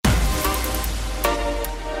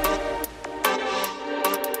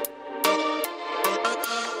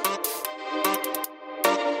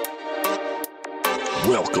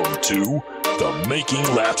Welcome to the Making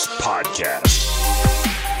Laps Podcast.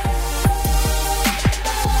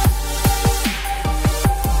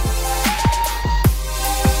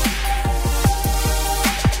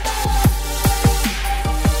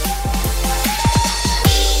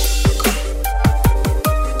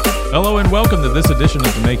 Hello and welcome to this edition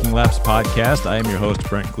of the Making Laps Podcast. I am your host,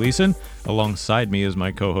 Brent Gleason. Alongside me is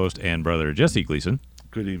my co-host and brother, Jesse Gleason.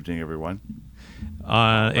 Good evening, everyone.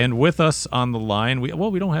 And with us on the line, we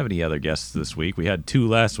don't have any other guests this week. We had two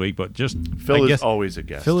last week, but just Phil is always a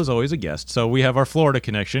guest. Phil is always a guest. So we have our Florida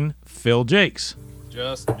connection, Phil Jakes.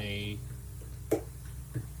 Just me.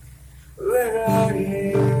 Where are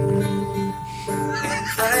you?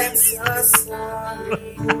 I'm so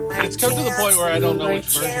sorry. It's come to the point where I don't know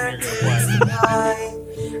which version you're going to play.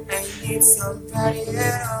 I need somebody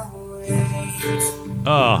away.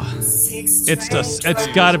 Oh, it's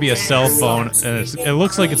got to be a cell phone, and it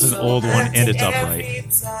looks like it's an old one, and it's upright.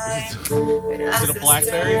 Is it a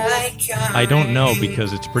BlackBerry? I don't know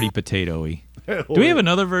because it's pretty potato-y. Do we have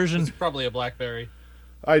another version? It's probably a BlackBerry.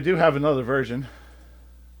 I do have another version.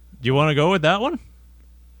 Do you want to go with that one?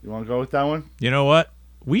 You want to go with that one? You know what?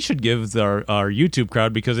 We should give our YouTube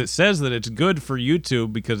crowd, because it says that it's good for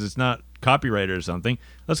YouTube because it's not copyrighted or something.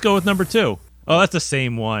 Let's go with number 2. Oh, that's the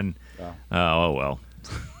same one. Oh well.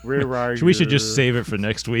 We should just save it for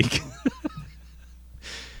next week.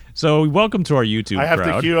 So, welcome to our YouTube crowd. I have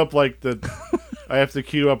to queue up I have to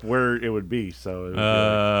queue up where it would be. So,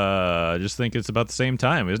 I just think it's about the same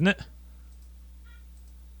time, isn't it?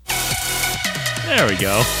 There we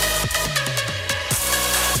go.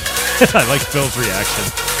 I like Phil's reaction.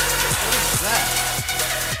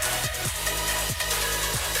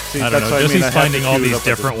 See, I don't know. Jesse's finding all these up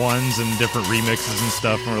different ones and different remixes and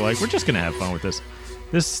stuff, and we're like, we're just gonna have fun with this.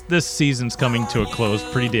 This season's coming to a close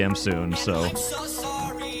pretty damn soon, so. Who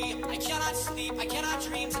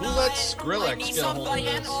lets Skrillex get a hold of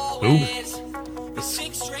this? Who?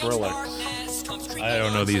 Skrillex. I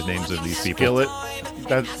don't know these names of these people. Skillet.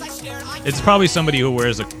 It's probably somebody who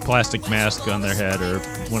wears a plastic mask on their head or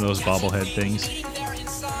one of those bobblehead things.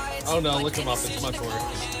 Oh no, look him up. It's much worse.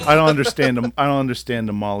 I don't understand them. I don't understand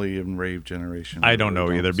the Molly and rave generation. I don't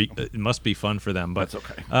know either. It must be fun for them, but that's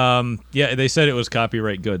okay. Yeah, they said it was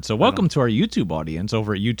copyright good. So welcome to our YouTube audience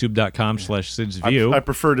over at youtube.com/SidsView. I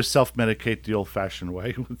prefer to self-medicate the old-fashioned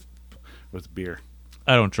way with beer.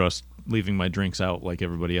 I don't trust leaving my drinks out like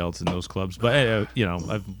everybody else in those clubs, but I've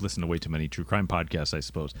listened to way too many true crime podcasts, I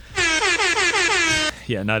suppose.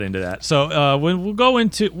 Yeah, not into that. So when we'll go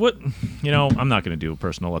into what, I'm not going to do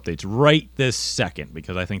personal updates right this second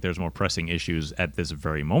because I think there's more pressing issues at this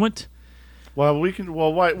very moment. Well, we can.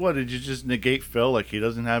 Well, why? What did you just negate Phil? Like he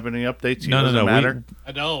doesn't have any updates? No. Matter?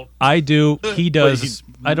 I don't. I do. He does.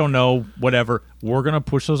 I don't know. Whatever. We're gonna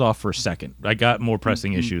push those off for a second. I got more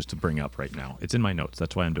pressing issues to bring up right now. It's in my notes.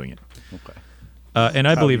 That's why I'm doing it. Okay. And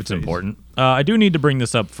I believe it's important. I do need to bring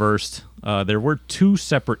this up first. There were 2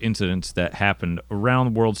 separate incidents that happened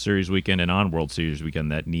around World Series weekend and on World Series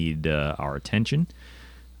weekend that need our attention,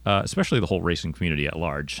 especially the whole racing community at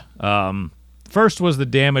large. First was the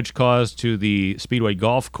damage caused to the Speedway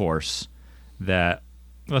golf course that,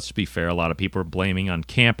 let's be fair, a lot of people are blaming on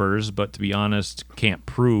campers, but to be honest, can't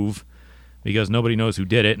prove because nobody knows who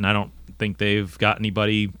did it, and I don't think they've got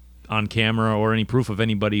anybody on camera or any proof of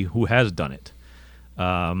anybody who has done it.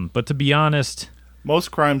 But to be honest, most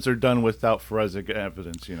crimes are done without forensic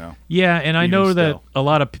evidence, Yeah, and I know that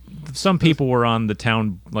still. Some people were on the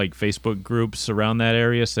town Facebook groups around that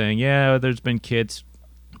area saying, yeah, there's been kids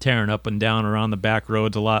tearing up and down around the back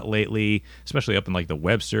roads a lot lately, especially up in the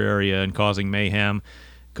Webster area and causing mayhem.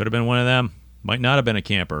 Could have been one of them. Might not have been a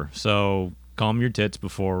camper. So calm your tits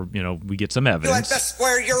before, we get some evidence. You had best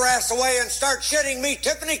square your ass away and start shitting me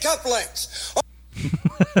Tiffany cufflinks.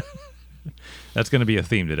 That's going to be a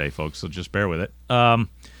theme today, folks, so just bear with it.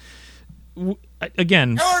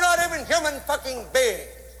 Again, you're not even human fucking being.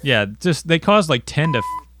 Yeah, just they caused $10,000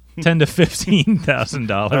 to $15,000.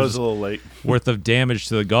 That was a little late. Worth of damage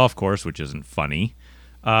to the golf course, which isn't funny.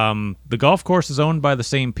 The golf course is owned by the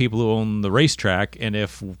same people who own the racetrack, and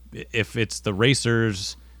if it's the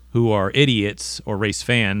racers who are idiots or race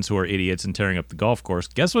fans who are idiots and tearing up the golf course,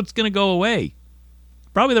 guess what's going to go away?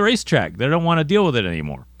 Probably the racetrack. They don't want to deal with it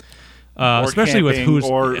anymore. Especially with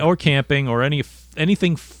or camping or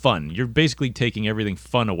anything fun. You're basically taking everything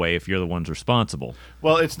fun away if you're the ones responsible.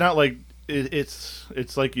 Well, it's not like it's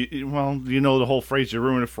like the whole phrase, you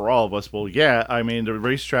ruin it for all of us. Well, yeah, I mean the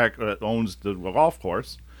racetrack that owns the golf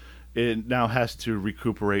course, it now has to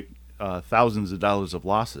recuperate thousands of dollars of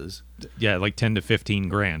losses. Yeah, like 10 to 15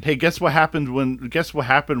 grand. Hey, guess what happened when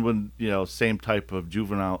same type of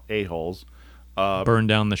juvenile a-holes burn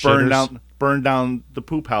down the shitters. burn down the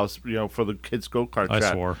poop house, for the kids' go-kart I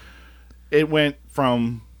track. swore. It went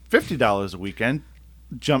from $50 a weekend,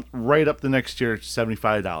 jumped right up the next year to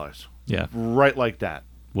 $75. Yeah. Right like that.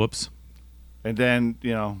 Whoops. And then,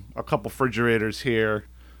 a couple refrigerators here,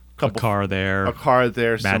 A car there.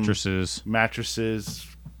 some mattresses,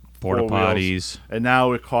 Porta 4 wheels, potties. and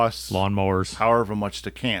now it costs Lawnmowers. however much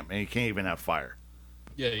to camp, and you can't even have fire.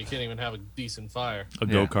 Yeah, you can't even have a decent fire. A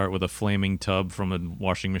go-kart with a flaming tub from a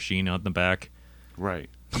washing machine out in the back. Right.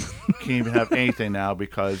 Can't even have anything now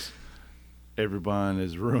because everyone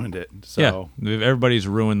has ruined it. So Yeah, everybody's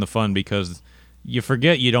ruined the fun because you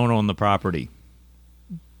forget you don't own the property.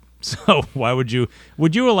 So why would you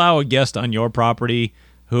allow a guest on your property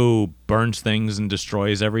who burns things and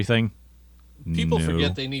destroys everything? People No.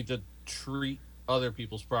 forget they need to treat other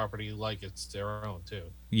people's property like it's their own too.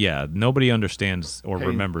 Yeah, nobody understands or Hey-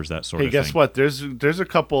 remembers that sort hey, of guess thing. what? There's a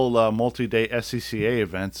couple multi-day SCCA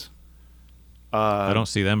events. I don't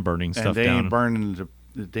see them burning And stuff they down. ain't burning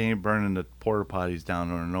the porta potties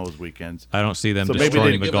down on those weekends. I don't see them So maybe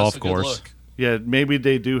destroying they the Give us golf a good course. look. Yeah, maybe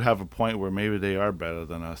they do have a point where maybe they are better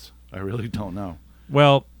than us. I really don't know.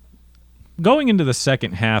 Well, going into the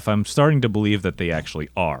second half, I'm starting to believe that they actually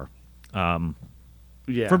are.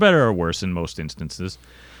 Yeah. For better or worse in most instances.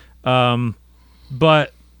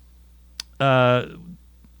 But let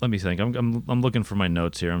me think. I'm looking for my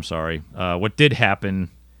notes here. I'm sorry. What did happen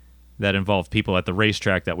that involved people at the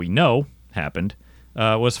racetrack that we know happened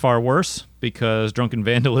was far worse because drunken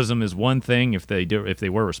vandalism is one thing if they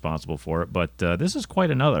were responsible for it, but this is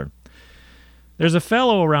quite another. There's a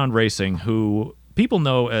fellow around racing who people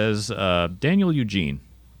know as Daniel Eugene.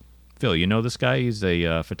 Phil, you know this guy? He's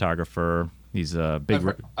a photographer. He's a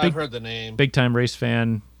I've heard the name. big time race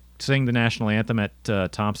fan. Sang the national anthem at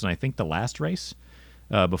Thompson, I think the last race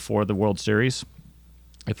before the World Series.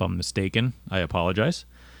 If I'm mistaken, I apologize.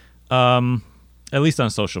 At least on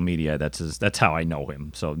social media, that's how I know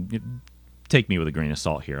him. So take me with a grain of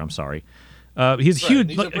salt here. I'm sorry. He's Right, huge. and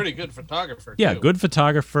he's a pretty good photographer. Yeah, too. good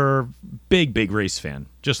photographer, big race fan.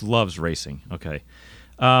 Just loves racing. Okay.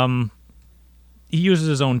 He uses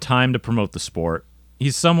his own time to promote the sport.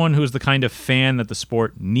 He's someone who's the kind of fan that the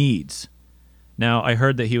sport needs. Now, I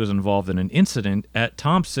heard that he was involved in an incident at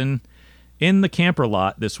Thompson in the camper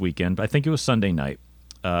lot this weekend. I think it was Sunday night.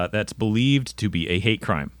 That's believed to be a hate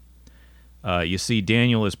crime. You see,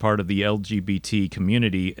 Daniel is part of the LGBT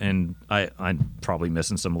community, and I'm probably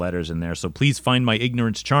missing some letters in there, so please find my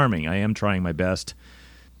ignorance charming. I am trying my best.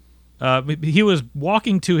 He was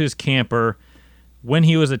walking to his camper when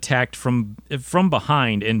he was attacked from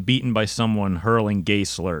behind and beaten by someone hurling gay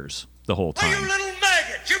slurs the whole Oh, you time. little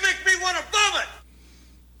maggot! You make me want to vomit!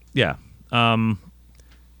 Yeah.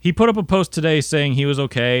 He put up a post today saying he was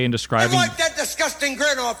okay and I describing... wipe that disgusting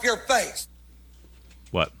grin off your face!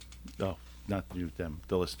 What? Oh, not you, them,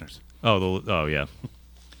 the listeners. Oh, yeah.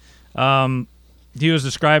 He was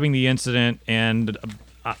describing the incident, and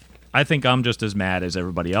I think I'm just as mad as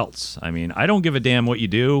everybody else. I mean, I don't give a damn what you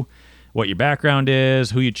do, what your background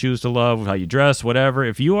is, who you choose to love, how you dress, whatever.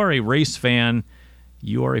 If you are a race fan,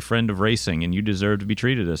 you are a friend of racing, and you deserve to be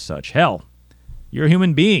treated as such. Hell, you're a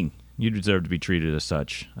human being. You deserve to be treated as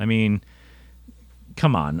such. I mean,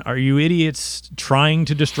 come on. Are you idiots trying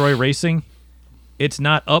to destroy racing? It's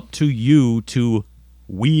not up to you to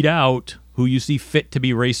weed out who you see fit to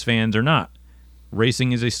be race fans or not.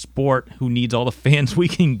 Racing is a sport who needs all the fans we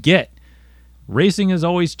can get. Racing has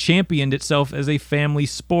always championed itself as a family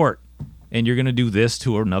sport. And you're going to do this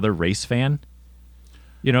to another race fan?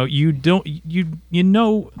 You know, you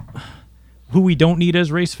know who we don't need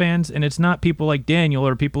as race fans, and it's not people like Daniel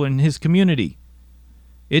or people in his community.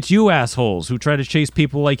 It's you assholes who try to chase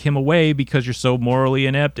people like him away because you're so morally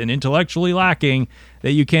inept and intellectually lacking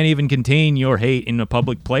that you can't even contain your hate in a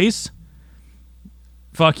public place.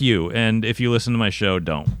 Fuck you, and if you listen to my show,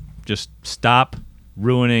 don't. Just stop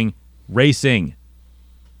ruining racing.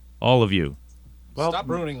 All of you. Well, Stop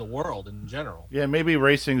ruining the world in general. yeah, maybe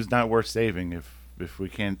racing's not worth saving if we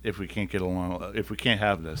can't get along, if we can't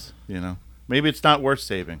have this, Maybe it's not worth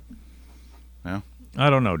saving. No, I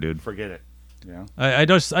don't know, dude. forget it. Yeah. I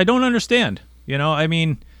don't understand. I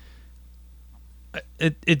mean,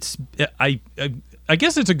 I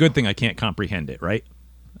guess it's a good thing I can't comprehend it, right?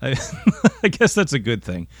 I guess that's a good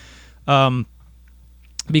thing, It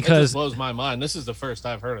because just blows my mind. This is the first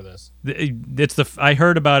I've heard of this. I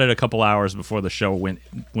heard about it a couple hours before the show went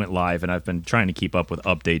live, and I've been trying to keep up with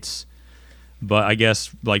updates. But I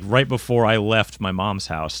guess like right before I left my mom's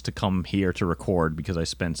house to come here to record because I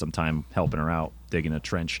spent some time helping her out digging a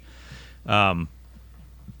trench. I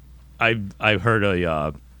heard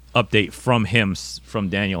a update from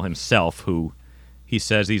Daniel himself, who He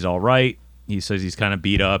says he's all right. He says he's kind of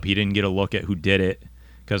beat up. He didn't get a look at who did it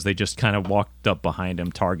because they just kind of walked up behind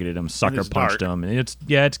him, targeted him, sucker punched dark. him. And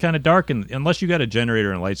it's kind of dark, and unless you got a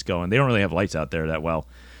generator and lights going, they don't really have lights out there that well.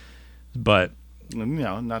 But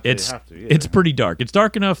Not that they have to. Either. it's pretty dark. It's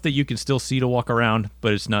dark enough that you can still see to walk around,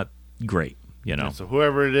 but it's not great, you know. So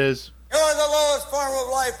whoever it is, You're the lowest form of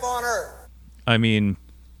life on earth. I mean,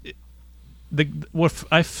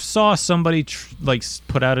 I saw somebody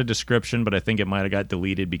put out a description, but I think it might have got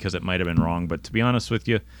deleted because it might have been wrong. But to be honest with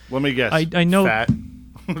you, let me guess. I know fat,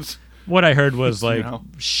 what I heard was You know,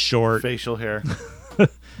 short, facial hair.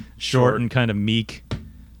 short, and kind of meek.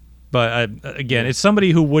 But again, it's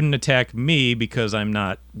somebody who wouldn't attack me because I'm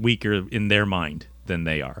not weaker in their mind than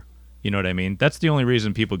they are. You know what I mean? That's the only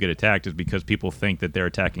reason people get attacked is because people think that they're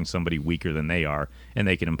attacking somebody weaker than they are, and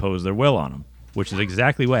they can impose their will on them, which is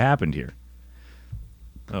exactly what happened here.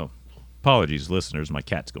 Oh, apologies, listeners. My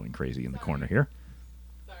cat's going crazy in the corner here.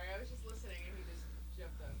 Sorry, I was just listening and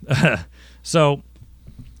he just jumped up. So,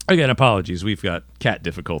 again, apologies. We've got cat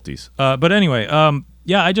difficulties. But anyway,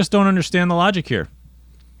 yeah, I just don't understand the logic here.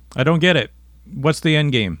 I don't get it. What's the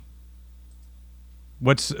end game?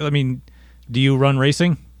 Do you run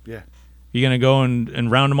racing? Yeah. You going to go and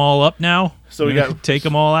round them all up now? So we You gonna got- take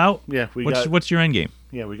them all out? Yeah, What's your end game?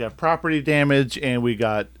 Yeah, we got property damage and we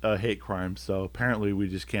got hate crime. So apparently we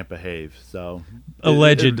just can't behave. So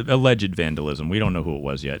Alleged vandalism. We don't know who it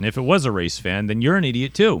was yet. And if it was a race fan, then you're an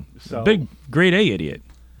idiot too. So- Big grade A idiot.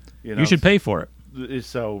 You should pay for it.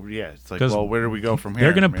 So yeah, it's like, 'Cause well, where do we go from here?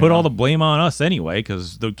 They're going to you put know? all the blame on us anyway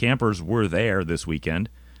because the campers were there this weekend.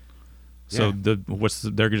 So Yeah.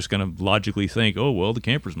 they're just going to logically think, oh well, the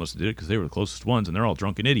campers must have did it because they were the closest ones, and they're all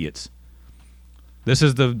drunken idiots. This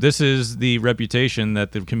is the reputation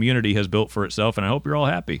that the community has built for itself, and I hope you're all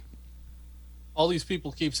happy. All these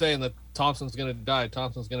people keep saying that Thompson's going to die.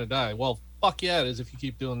 Thompson's going to die. Well, fuck yeah, it is if you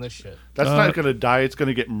keep doing this shit. That's not going to die. It's going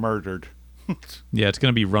to get murdered. Yeah, it's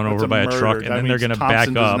going to be run It's over by a murder. truck, and That then they're means going to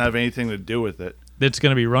Thompson back doesn't up. have anything to do with it. It's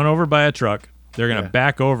going to be run over by a truck. They're going to Yeah.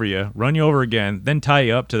 back over you, run you over again, then tie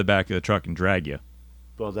you up to the back of the truck and drag you.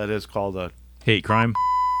 Well, that is called a Hate crime?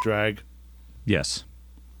 drag. Yes.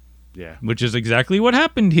 Yeah. Which is exactly what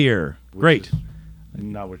happened here. Great. Which is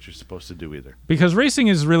not what you're supposed to do either. Because racing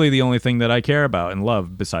is really the only thing that I care about and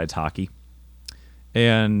love besides hockey.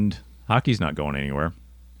 And hockey's not going anywhere.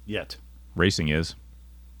 Yet. Racing is.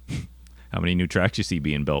 How many new tracks you see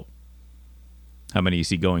being built? How many you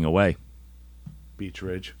see going away? Beach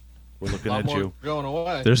Ridge. We're A looking lot at more you. going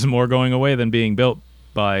away. There's more going away than being built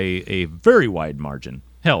by a very wide margin.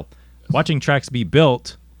 Hell, watching tracks be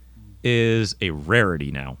built is a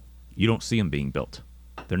rarity now. You don't see them being built.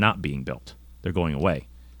 They're not being built. They're going away.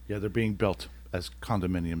 Yeah, they're being built as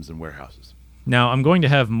condominiums and warehouses. Now, I'm going to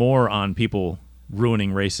have more on people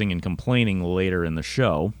ruining racing and complaining later in the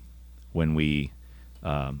show when we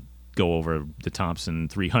go over the Thompson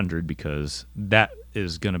 300 because that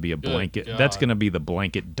is going to be a Good blanket. God. That's going to be the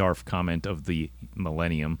blanket DARF comment of the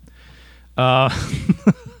millennium.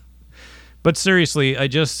 But seriously, I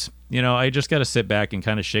just got to sit back and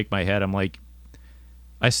kind of shake my head. I'm like,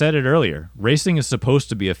 I said it earlier. Racing is supposed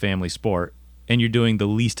to be a family sport, and you're doing the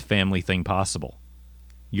least family thing possible.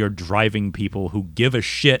 You're driving people who give a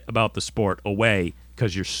shit about the sport away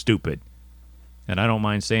because you're stupid. And I don't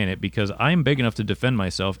mind saying it because I'm big enough to defend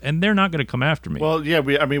myself, and they're not going to come after me. Well, yeah,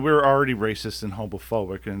 we were already racist and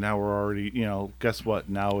homophobic, and now we're already, guess what?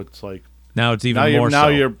 Now it's like now it's even now more so.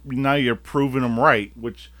 you're proving them right,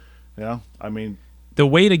 which, The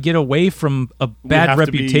way to get away from a bad have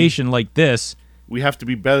to be- reputation like this, we have to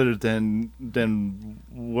be better than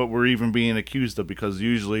what we're even being accused of, because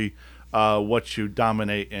usually what you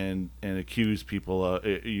dominate and accuse people,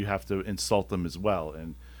 you have to insult them as well,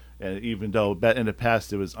 and even though in the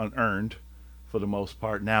past it was unearned for the most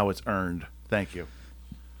part, now it's earned. Thank you.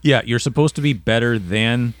 yeah, you're supposed to be better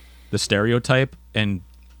than the stereotype and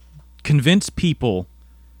convince people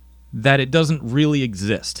that it doesn't really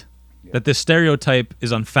exist, that this stereotype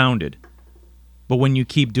is unfounded. But when you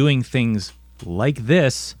keep doing things like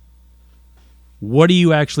this, what are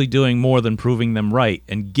you actually doing more than proving them right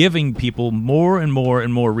and giving people more and more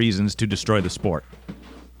and more reasons to destroy the sport?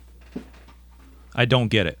 I don't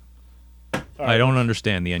get it. I don't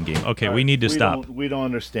understand the end game. Okay, we need to stop. We don't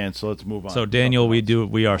understand, so let's move on. So Daniel,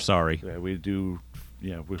 we are sorry. Yeah, we do.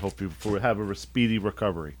 Yeah, we hope you have a speedy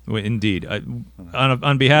recovery. Indeed.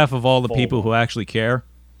 On behalf of all the people who actually care,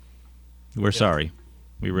 we're sorry.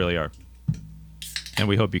 We really are. And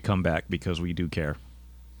we hope you come back because we do care.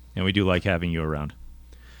 And we do like having you around.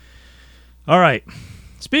 All right.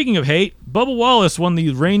 Speaking of hate, Bubba Wallace won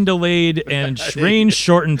the rain-delayed and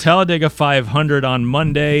rain-shortened Talladega 500 on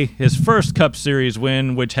Monday, his first Cup Series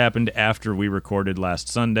win, which happened after we recorded last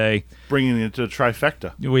Sunday. Bringing it to a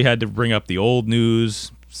trifecta. We had to bring up the old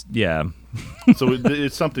news. Yeah. So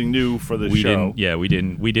it's something new for the show. We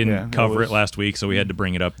didn't Yeah, cover it was- it last week, so we had to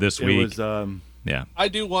bring it up this week. It was Yeah. I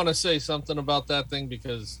do want to say something about that thing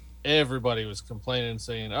because everybody was complaining,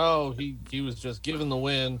 saying, "Oh, he was just given the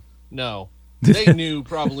win." No, they knew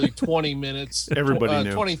probably 20 minutes, Everybody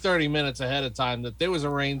knew. 20, 30 minutes ahead of time that there was a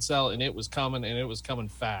rain cell and it was coming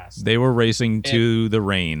fast. They were racing to the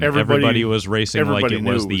rain. Everybody- Everybody was racing like everybody it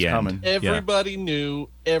knew was it the was end. coming. Everybody knew.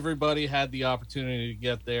 Everybody had the opportunity to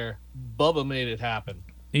get there. Bubba made it happen.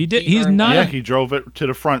 He did. He He's earned not. yeah, he drove it to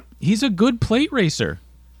the front. He's a good plate racer.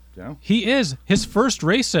 Yeah. He is. His first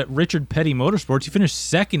race at Richard Petty Motorsports, he finished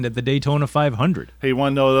second at the Daytona 500. Hey, you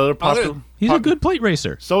want to know the other popular? He's a good plate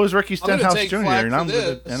racer. So is Ricky I'm gonna Stenhouse take Jr. flack And for I'm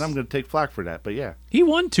this. going to take flack for that. But yeah, He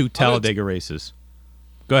won 2 Talladega races.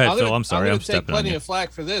 Go ahead, Phil. I'm sorry. I'm I'm going to take stepping on plenty you. of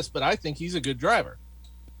flack for this, but I think he's a good driver.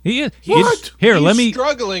 He is. What? Here, He's let me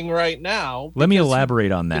struggling right now. let me because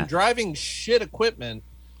elaborate on he's been that. driving shit equipment,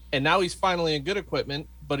 and now he's finally in good equipment,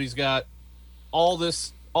 but he's got all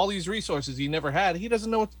these resources he never had. He doesn't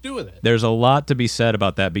know what to do with it. There's a lot to be said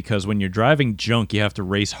about that because when you're driving junk, you have to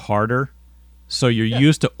race harder. So you're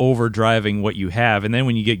used to overdriving what you have, and then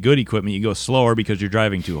when you get good equipment, you go slower because you're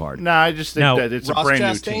driving too hard. no, I just think Now, that it's Ross a brand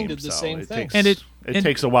Chastain new team. did the so same it thing. takes, And it and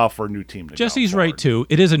takes a while for a new team to Jesse's go right forward. too.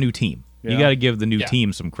 It is a new team. You Yeah. got to give the new Yeah.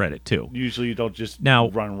 team some credit too. Usually, you don't just Now-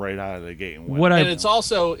 run right out of the gate. And win. What And I it's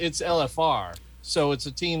LFR, so it's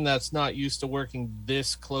a team that's not used to working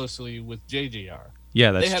this closely with JGR.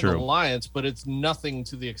 yeah, They that's had an true. alliance, but it's nothing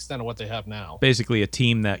to the extent of what they have now. Basically, a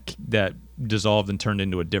team that dissolved and turned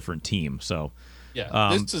into a different team. So Yeah,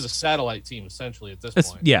 this is a satellite team essentially at this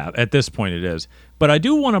It's- point. yeah, at this point it is. But I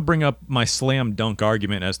do want to bring up my slam dunk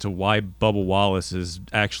argument as to why Bubba Wallace is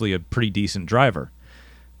actually a pretty decent driver.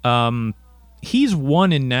 He's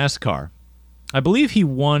won in NASCAR. I believe he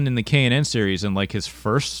won in the K&N series in like his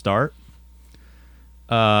first start.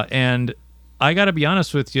 And I got to be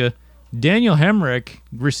honest with you, Daniel Hemrick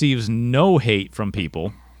receives no hate from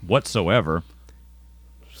people whatsoever.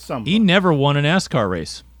 He never won a NASCAR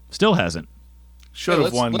race. Still hasn't. Should have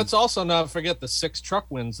let's, won. Let's also not forget the 6 truck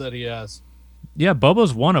wins that he has. Yeah,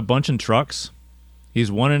 Bubba's won a bunch in trucks.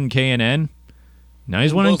 He's won in K&N. Now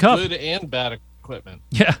he's won in Both Cup. good and bad equipment.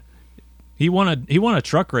 Yeah, he won a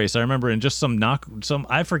truck race. I remember in just some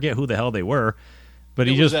I forget who the hell they were, but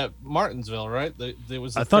It he was just. at Martinsville, right? There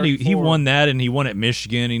was. I thought he won that, and he won at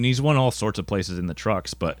Michigan, and he's won all sorts of places in the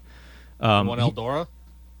trucks. But won Eldora.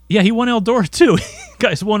 yeah, he won Eldora too.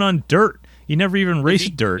 Guys won on dirt. He never even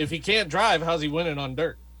raced dirt. If he can't drive, how's he winning on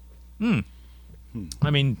dirt? I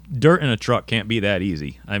mean, dirt in a truck can't be that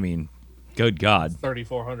easy. I mean, good God.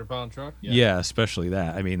 3,400-pound truck. Yeah, especially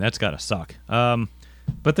that. I mean, that's got to suck.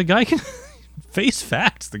 But the guy can face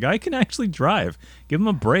facts. The guy can actually drive. Give him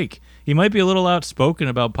a break. He might be a little outspoken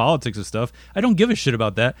about politics and stuff. I don't give a shit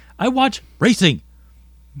about that. I watch racing.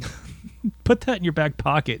 Put that in your back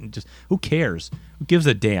pocket and just, who cares? Who gives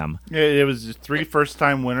a damn? Yeah, it was the 3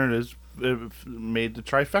 first-time winners made the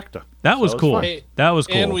trifecta. That was So it's cool. fine. Hey, That was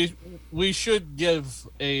cool. And we should give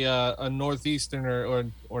a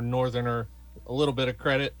northeasterner or northerner a little bit of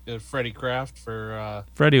credit to Freddie Kraft for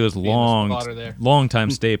Freddie was being a spotter there. long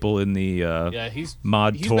time staple in the yeah he's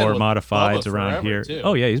Mod he's Tour been with modifieds Bubba around forever, here. too.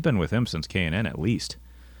 Oh yeah, he's been with him since K&N at least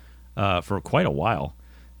for quite a while.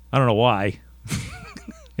 I don't know why.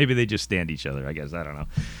 Maybe they just stand each other. I guess I don't know.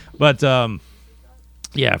 But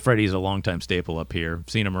yeah, Freddie's a longtime staple up here.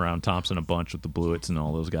 Seen him around Thompson a bunch with the Blewitts and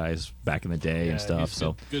all those guys back in the day Yeah, and stuff. he's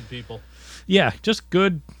So good people. yeah, just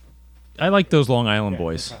good. I like those Long Island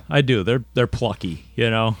boys. I do. They're plucky. You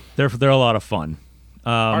know, they're a lot of fun.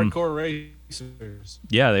 Hardcore racers.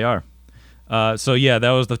 Yeah, they are. So yeah,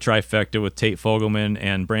 that was the trifecta with Tate Fogelman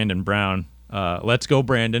and Brandon Brown. Let's go,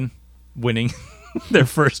 Brandon, winning their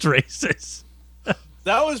first races.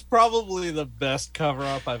 That was probably the best cover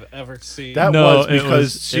up I've ever seen. That No, was it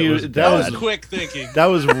because was- she it was that That was was quick thinking. that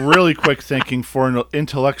was really quick thinking for an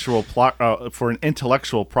intellectual for an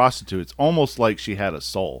intellectual prostitute. It's almost like she had a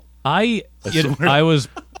soul. I swear. was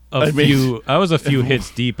I mean- a few hits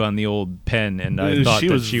deep on the old pen, and I thought She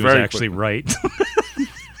that was she was very actually quick. right.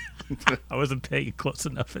 I wasn't paying close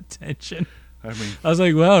enough attention. I mean, I was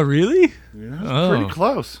like, "Wow, really? yeah, it's Oh. pretty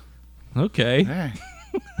close. Okay." Hey.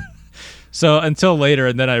 So until later,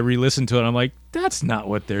 and then I re-listened to it, and I'm like, "That's not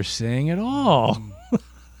what they're saying at all."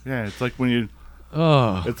 Yeah, it's like when you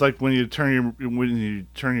Oh,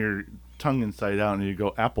 turn your tongue inside out and you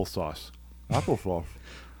go applesauce. Applesauce.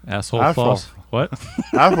 Asshole floss. What?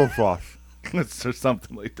 Applesauce. Or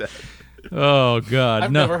something like that. Oh God,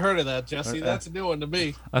 I've no! never heard of that, Jesse. That's a new one to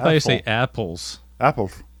me. I thought you say apples.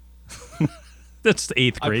 Apples. That's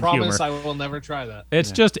 8th I grade promise humor. I will never try that.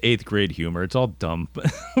 It's just 8th grade humor. It's all dumb,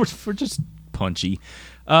 but we're just punchy.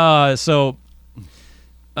 I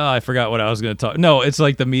forgot what I was going to talk. No, it's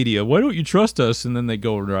like the media. Why don't you trust us? And then they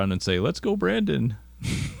go around and say, "Let's go, Brandon."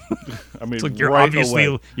 I mean, It's like you're right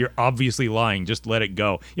away. obviously lying. Just let it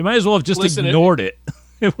go. You might as well have just Listen, ignored it.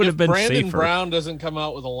 It would If have been Brandon safer. Brown doesn't come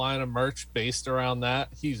out with a line of merch based around that,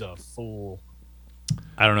 he's a fool.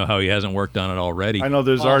 I don't know how he hasn't worked on it already. I know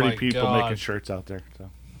there's Oh already my people God. making shirts out there.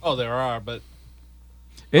 So. Oh, there are, but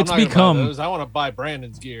It's I'm not gonna buy become those. I want to buy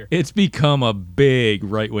Brandon's gear. it's become a big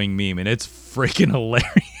right wing meme, and it's freaking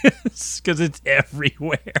hilarious because it's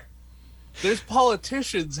everywhere. There's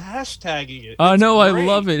politicians hashtagging it. I It's know, I great.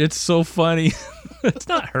 love it. It's so funny. It's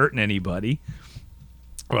not hurting anybody.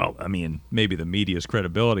 Well, I mean, maybe the media's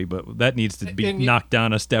credibility, but that needs to be And you- knocked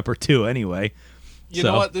down a step or two anyway. You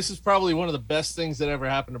know what? This is probably one of the best things that ever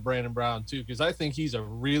happened to Brandon Brown too, because I think he's a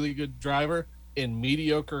really good driver in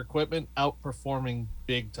mediocre equipment, outperforming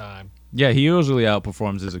big time. Yeah, he usually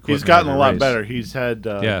outperforms his equipment. He's gotten a every lot race. better. He's had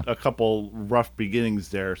Yeah. a couple rough beginnings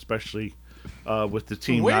there, especially with the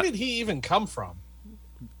team. Where not did he even come from?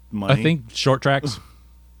 money. I think short tracks.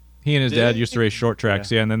 He and his Did dad he? used to race short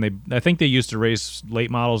tracks, yeah, and then I think they used to race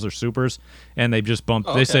late models or supers, and they just bumped.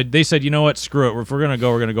 Oh, They okay. said, you know what, screw it. If we're gonna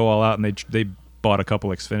go all out, and they bought a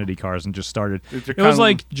couple Xfinity cars and just started. It's It a was kinda-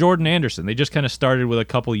 like Jordan Anderson. They just kind of started with a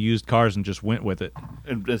couple used cars and just went with it.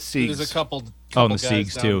 and There's Siegs. a couple Oh, and the guys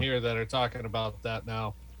Siegs, down too. here that are talking about that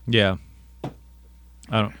now. Yeah.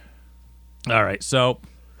 I don't. All right, so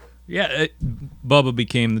yeah, Bubba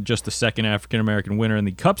became just the second African American winner in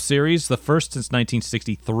the Cup Series, the first since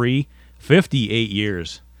 1963. 58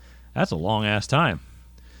 years. That's a long ass time.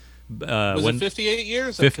 Was it 58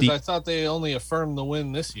 years? 50 Because I thought they only affirmed the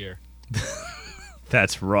win this year.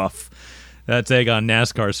 That's rough. That's egg on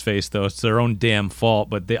NASCAR's face, though. It's their own damn fault.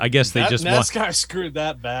 But I guess they That just want. NASCAR screwed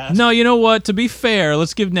that bad. No, you know what? To be fair,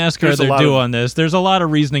 let's give NASCAR There's a their lot due of- on this. There's a lot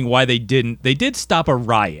of reasoning why they didn't. They did stop a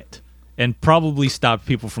riot and probably stopped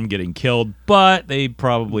people from getting killed, but they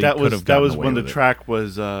probably that could was have that gotten was away when the with it. track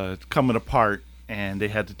was coming apart, and they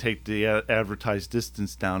had to take the advertised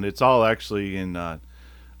distance down. It's all actually in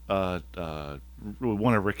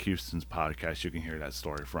one of Rick Houston's podcasts. You can hear that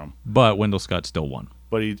story from. But Wendell Scott still won.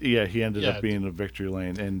 But he ended Yeah. up being in a victory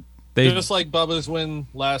lane, and They Just like Bubba's win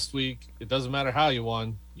last week, it doesn't matter how you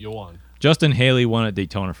won, you won. Justin Haley won at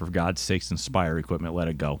Daytona, for God's sakes. Inspire Equipment, let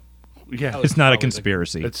it go. yeah, was It's not a probably the-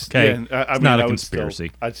 conspiracy. it's okay, yeah, I it's mean, not a I would still-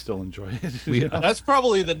 conspiracy. I'd still enjoy it. We- you know? That's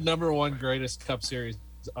probably the #1 greatest Cup Series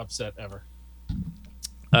upset ever.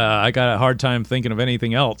 I got a hard time thinking of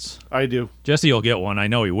anything else. I do. Jesse will get one. I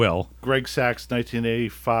know he will. Greg Sachs,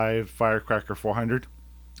 1985 Firecracker 400.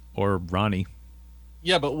 Or Ronnie.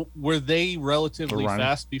 Yeah, but were they relatively Ryan.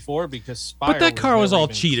 fast before? Because Spire But that car was never all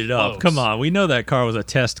even cheated up. close. Come on, we know that car was a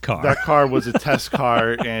test car. That car was a test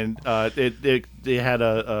car, and they had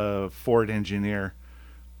a Ford engineer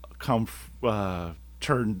come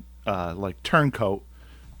turncoat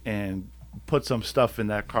and put some stuff in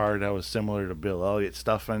that car that was similar to Bill Elliott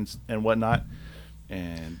stuff and whatnot.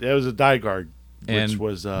 And there was a Dyguard, which And-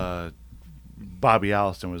 was Bobby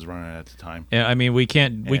Allison was running at the time. Yeah, I mean, we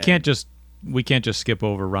can't And- just skip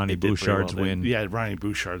over Ronnie They did pretty Bouchard's well. win. Yeah, Ronnie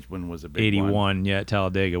Bouchard's win was a big 81, one. yeah, at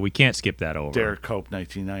Talladega. We can't skip that over. Derek Cope,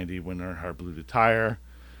 1990, when Earnhardt blew the tire.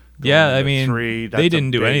 Yeah, Going I to mean, 3, they that's a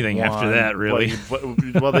didn't do big anything after one. that, really.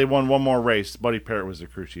 Well, they won one more race. Buddy Parrott was the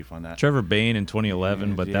crew chief on that. Trevor Bain in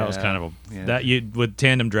 2011, but that was Yeah, kind of yeah. that you with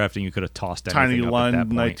tandem drafting, you could have tossed Tiny anything up Lund, at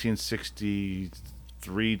that point.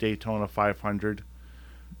 1963 Daytona 500.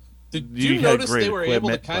 Did You you had notice great they were able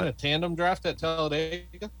to equipment, kind but- of tandem draft at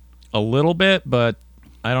Talladega? A little bit, but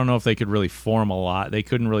I don't know if they could really form a lot. They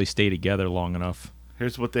couldn't really stay together long enough.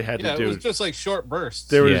 Here's what they had Yeah, to it do. was just like short bursts.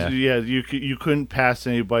 There was Yeah. you couldn't pass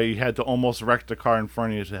anybody. You had to almost wreck the car in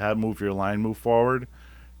front of you to have move your line move forward,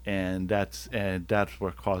 and that's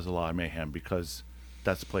what caused a lot of mayhem because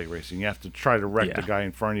that's plate racing. You have to try to wreck the Yeah. guy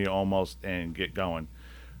in front of you almost and get going.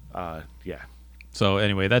 Yeah. So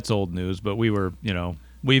anyway, that's old news. But we were,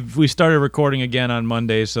 we started recording again on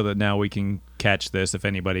Monday so that now we can catch this. If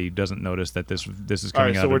anybody doesn't notice that this is All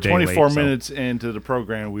coming right, out so a we're day 24 late, minutes into the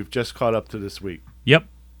program. We've just caught up to this week. Yep.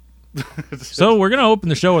 So we're gonna open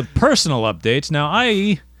the show with personal updates. Now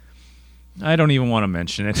I don't even want to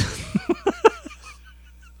mention it.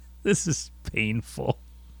 This is painful.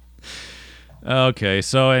 Okay,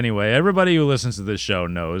 so anyway, everybody who listens to this show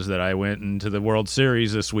knows that I went into the World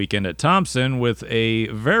Series this weekend at Thompson with a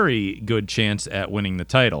very good chance at winning the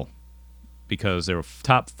title because they were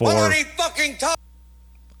top 4. Holy fucking top!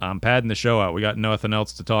 I'm padding the show out. We got nothing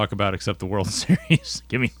else to talk about except the World Series.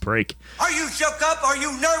 Give me a break. Are you shook up? Are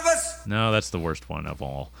you nervous? No, that's the worst one of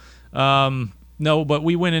all. No, but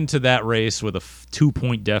we went into that race with a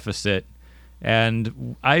 2-point deficit,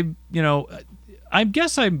 and I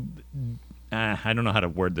guess I don't know how to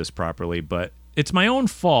word this properly, but it's my own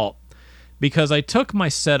fault because I took my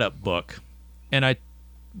setup book and I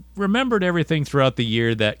remembered everything throughout the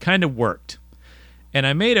year that kind of worked, and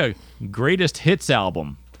I made a greatest hits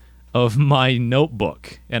album of my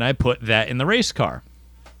notebook, and I put that in the race car.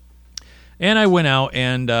 And I went out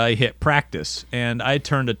and I hit practice, and I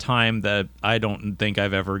turned a time that I don't think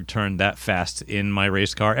I've ever turned that fast in my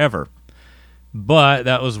race car ever. But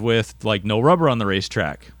that was with, like, no rubber on the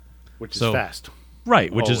racetrack. Which is So- fast.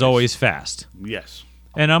 Right, which is always fast. Yes.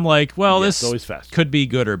 And I'm like, well, Yes, this always fast. could be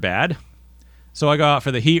good or bad. So I go out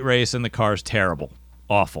for the heat race, and the car's terrible.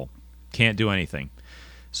 Awful. Can't do anything.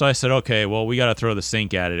 So I said, okay, well, we got to throw the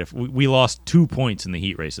sink at it. If we lost 2 points in the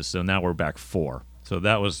heat races, so now we're back 4. So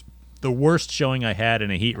that was the worst showing I had in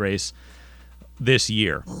a heat race this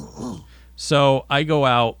year. So I go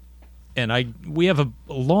out, and we have a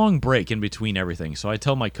long break in between everything. So I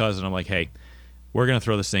tell my cousin, I'm like, hey, we're going to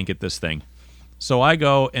throw the sink at this thing. So I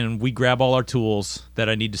go, and we grab all our tools that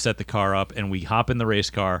I need to set the car up, and we hop in the race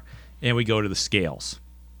car, and we go to the scales.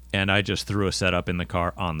 And I just threw a setup in the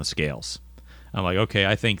car on the scales. I'm like, okay,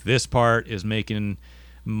 I think this part is making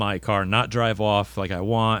my car not drive off like I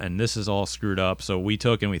want, and this is all screwed up. So we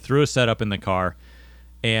took and we threw a setup in the car,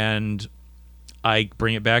 and I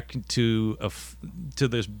bring it back to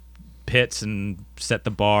the pits and set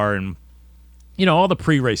the bar and, all the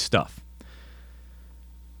pre-race stuff.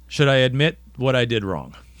 Should I admit what I did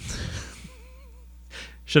wrong?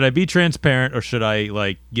 Should I be transparent, or should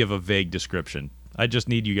I, give a vague description? I just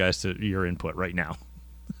need you guys your input right now.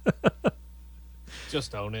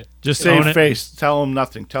 Just own it. Just own Save it. face. Tell him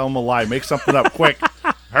nothing. Tell him a lie. Make something up quick.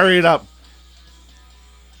 Hurry it up.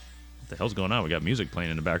 What the hell's going on? We got music playing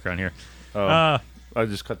in the background here. Oh, I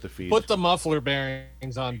just cut the feed. Put the muffler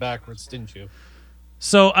bearings on backwards, didn't you?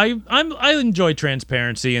 So I enjoy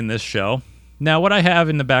transparency in this show. Now, what I have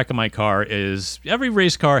in the back of my car is every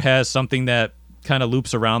race car has something that kind of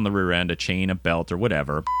loops around the rear end, a chain, a belt, or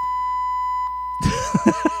whatever.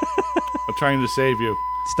 I'm trying to save you.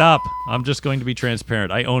 Stop. I'm just going to be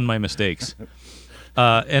transparent. I own my mistakes.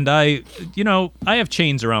 And I have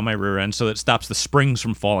chains around my rear end so that it stops the springs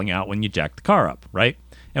from falling out when you jack the car up, right?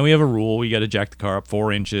 And we have a rule. You got to jack the car up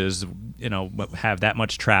 4 inches, have that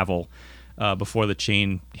much travel before the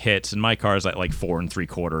chain hits. And my car is at like 4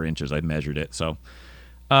 3/4 inches. I measured it. So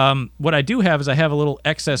what I do have is I have a little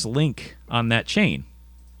excess link on that chain.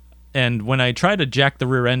 And when I try to jack the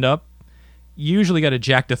rear end up, you usually got to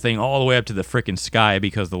jack the thing all the way up to the frickin' sky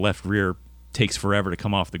because the left rear takes forever to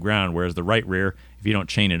come off the ground, whereas the right rear, if you don't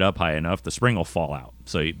chain it up high enough, the spring will fall out.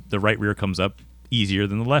 So the right rear comes up easier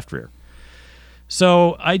than the left rear.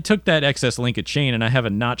 So I took that excess link of chain, and I have a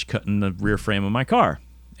notch cut in the rear frame of my car.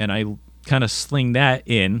 And I kind of sling that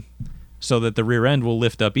in so that the rear end will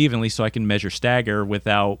lift up evenly so I can measure stagger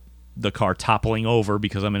without the car toppling over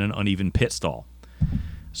because I'm in an uneven pit stall.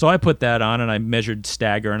 So I put that on, and I measured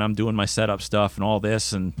stagger, and I'm doing my setup stuff and all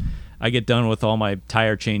this, and I get done with all my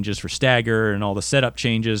tire changes for stagger and all the setup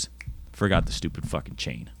changes. Forgot the stupid fucking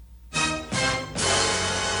chain.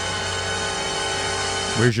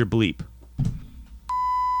 Where's your bleep?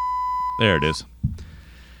 There it is.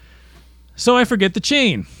 So I forget the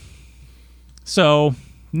chain. So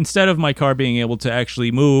instead of my car being able to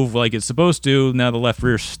actually move like it's supposed to, now the left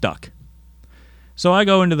rear's stuck. So I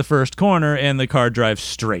go into the first corner, and the car drives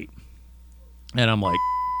straight. And I'm like,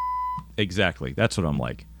 exactly, that's what I'm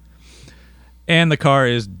like. And the car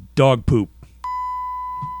is dog poop.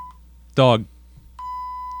 Dog.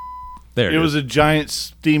 There it It is. was a giant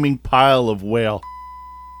steaming pile of whale.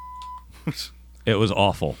 It was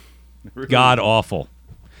awful. God awful.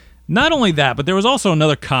 Not only that, but there was also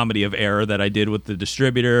another comedy of error that I did with the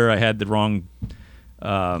distributor. I had the wrong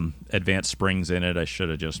advanced springs in it. I should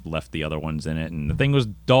have just left the other ones in it. And the thing was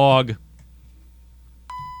dog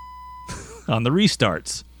on the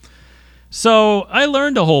restarts. So I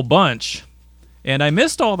learned a whole bunch, and I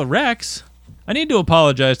missed all the wrecks. I need to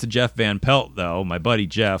apologize to Jeff Van Pelt, though, my buddy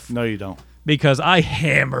Jeff, No, you don't. because I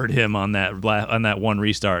hammered him on that one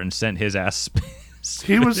restart and sent his ass.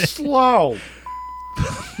 He was slow.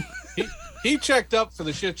 He checked up for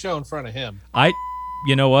the shit show in front of him.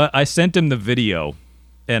 You know what? I sent him the video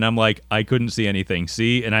And I'm like, I couldn't see anything.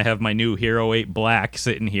 See? And I have my new Hero 8 Black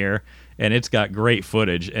sitting here, and it's got great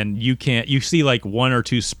footage. And you see like 1 or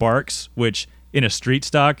 2 sparks, which in a street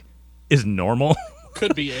stock is normal.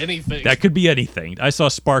 Could be anything. That could be anything. I saw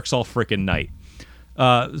sparks all freaking night.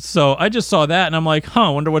 So I just saw that, and I'm like, I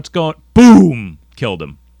wonder what's going... Boom! Killed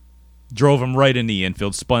him. Drove him right in the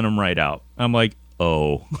infield, spun him right out. I'm like,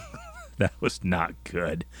 oh, that was not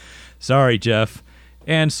good. Sorry, Jeff.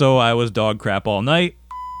 And so I was dog crap all night.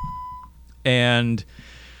 And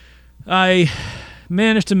I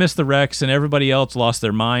managed to miss the wrecks, and everybody else lost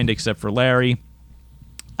their mind except for Larry.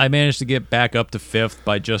 I managed to get back up to 5th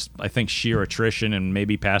by just, I think, sheer attrition and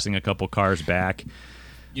maybe passing a couple cars back.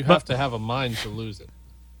 You have to have a mind to lose it.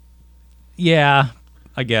 Yeah,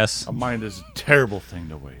 I guess. A mind is a terrible thing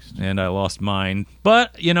to waste. And I lost mine.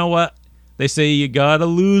 But you know what? They say you gotta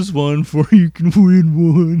lose one before you can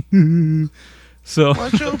win one. So,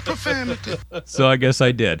 Watch your profanity. so I guess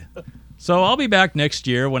I did. So I'll be back next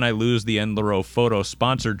year when I lose the Enlaro Photo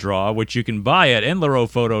sponsor draw, which you can buy at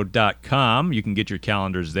enlarophoto.com. You can get your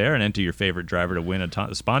calendars there and enter your favorite driver to win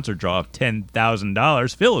a sponsor draw of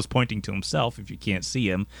 $10,000. Phil is pointing to himself if you can't see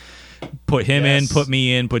him. Put him in, put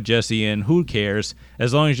me in, put Jesse in. Who cares?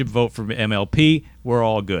 As long as you vote for MLP, we're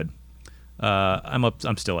all good. I'm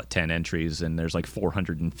still at 10 entries, and there's like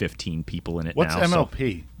 415 people in it What's now.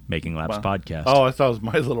 MLP? So Making Laps Podcast. Oh, I thought it was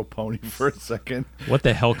My Little Pony for a second. What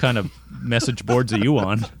the hell kind of message boards are you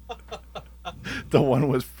on? The one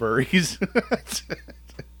with furries.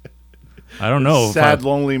 I don't know. if Sad,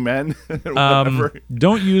 lonely men. Whatever.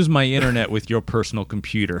 Don't use my internet with your personal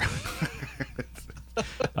computer.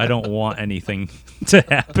 I don't want anything to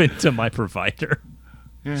happen to my provider.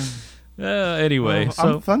 Yeah. Anyway, Well, so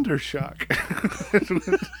I'm Thundershock.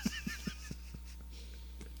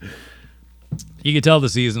 you can tell the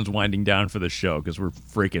season's winding down for the show because we're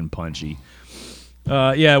freaking punchy.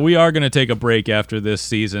 Yeah, we are going to take a break after this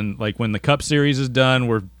season. Like when the Cup Series is done,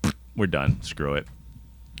 we're done. Screw it.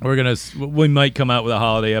 We might come out with a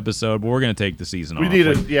holiday episode, but we're gonna take the season off. We need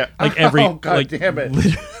like every oh, God damn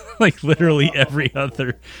it. Like literally every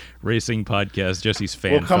other racing podcast. Jesse's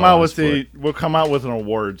fan. We'll come out with an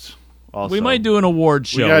awards. Also, we might do an award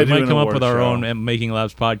show. gotta We do might an come up award with our show. own Making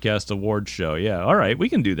Labs podcast award show. Yeah, all right, we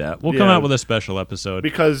can do that. We'll come Yeah. out with a special episode.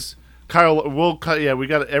 because Kyle. We'll cut. Yeah, we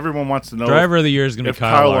got. Everyone wants to know Driver of the year is gonna be if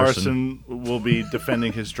Kyle Larson. will be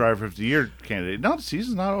defending his Driver of the Year candidate. No, the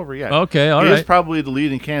season's not over yet. Okay, all he right. is probably the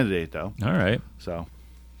leading candidate though. All right. So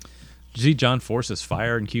Did you see John Force's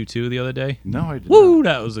fire in Q2 the other day? no, I did Woo!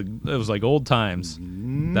 not. That was like old times.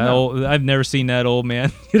 I've never seen that old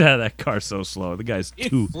man get out of that car so slow. The guy's It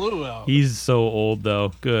too. flew out. He's so old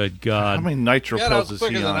though. Good God. How many nitro Got out pills is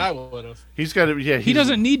quicker he than I on? would have. He's got it. Yeah, He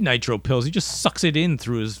doesn't need nitro pills. He just sucks it in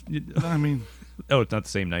through his. I mean, Oh, it's not the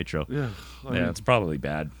same nitro. yeah. I Yeah, mean, it's probably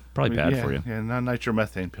bad. Probably bad yeah, for you. Yeah, not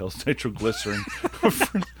nitromethane pills, nitroglycerin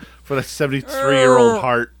for that 73-year-old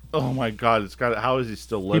heart. Oh my God, it's got. How is he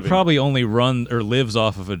still He living? probably only lives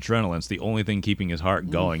off of adrenaline. It's the only thing keeping his heart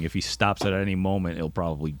going. If he stops at any moment, he'll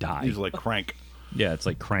probably die. He's like Crank. Yeah, it's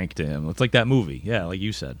like Crank to him. It's like that movie. Yeah, like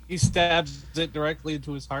you said. He stabs it directly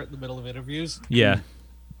into his heart in the middle of interviews. Yeah.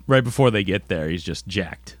 Right before they get there, he's just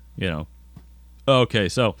jacked, Okay,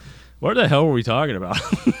 so what the hell were we talking about?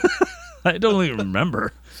 I don't even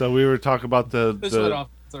remember. So we were talking about This went off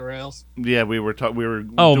the rails. Yeah, we were talking. We were.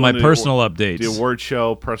 Oh, doing my the personal updates. The award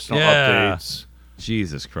show, personal Yeah. updates.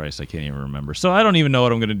 Jesus Christ, I can't even remember. So I don't even know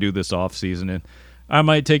what I'm going to do this off season. And I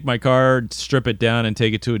might take my car, strip it down, and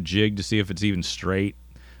take it to a jig to see if it's even straight.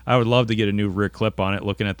 I would love to get a new rear clip on it,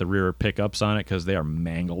 looking at the rear pickups on it because they are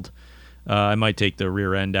mangled. I might take the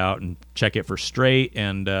rear end out and check it for straight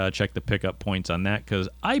and check the pickup points on that because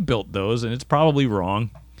I built those and it's probably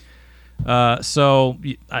wrong. So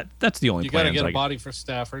that's the only You got to plans get I a body for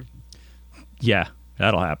Stafford. Yeah,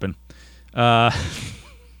 that'll happen.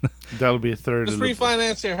 That'll be a third. Just of the,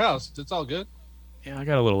 refinance your house. It's all good. Yeah, I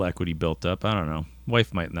got a little equity built up. I don't know.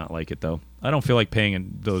 Wife might not like it though. I don't feel like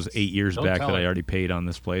paying those 8 years Don't back tell that I her. already paid on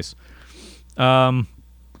this place.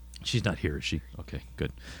 She's not here, is she? Okay,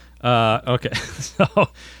 good. Okay, so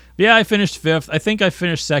yeah, I finished 5th. I think I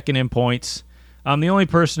finished 2nd in points. I'm the only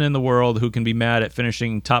person in the world who can be mad at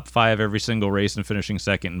finishing top 5 every single race and finishing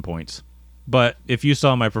 2nd in points. But if you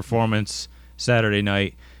saw my performance Saturday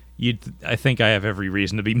night, I think I have every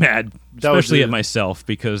reason to be mad, That was especially the- at myself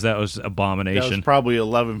because that was abomination. that was probably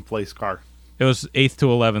 11th place car. It was 8th to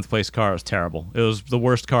 11th place car. It was terrible. It was the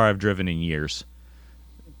worst car I've driven in years.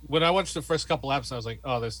 When I watched the first couple laps, I was like,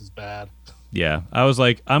 "Oh, this is bad." Yeah, I was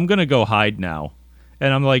like, I'm going to go hide now.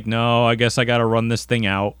 And I'm like, no, I guess I got to run this thing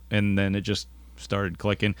out. And then it just started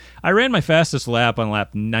clicking. I ran my fastest lap on lap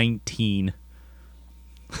 19.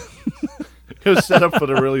 It was set up for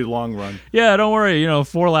the really long run. Yeah, don't worry.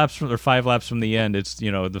 4 laps or 5 laps from the end, it's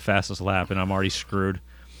the fastest lap, and I'm already screwed.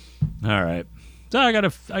 All right, so I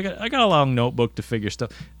got a long notebook to figure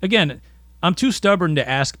stuff. Again, I'm too stubborn to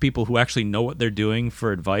ask people who actually know what they're doing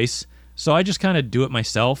for advice, so I just kind of do it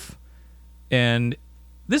myself. And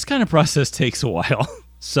this kind of process takes a while.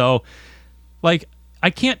 So, like, I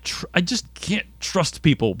just can't trust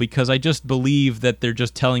people because I just believe that they're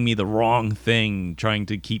just telling me the wrong thing, trying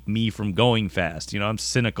to keep me from going fast. I'm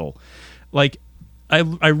cynical. Like, I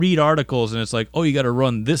read articles and it's like, oh, you got to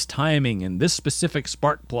run this timing and this specific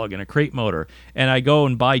spark plug and a crate motor. And I go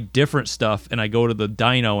and buy different stuff and I go to the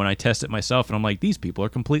dyno and I test it myself. And I'm like, these people are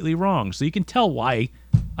completely wrong. So you can tell why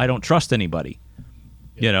I don't trust anybody,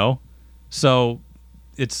 So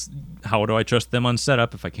it's, how do I trust them on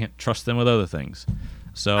setup if I can't trust them with other things?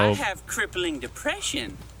 So I have crippling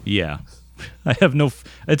depression. Yeah. I have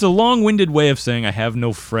it's a long-winded way of saying I have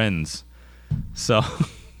no friends. So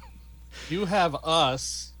You have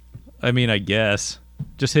us. I mean, I guess.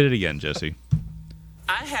 Just hit it again, Jesse.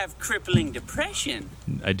 I have crippling depression.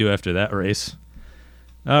 I do after that race.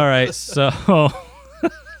 All right, so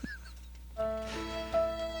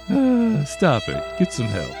stop it. Get some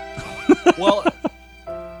help. Well,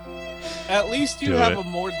 at least you Do have it. a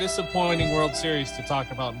more disappointing World Series to talk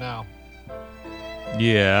about now.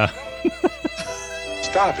 Yeah.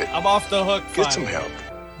 Stop it. I'm off the hook. Get some finally. help.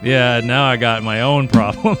 Yeah, now I got my own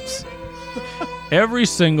problems. Every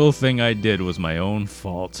single thing I did was my own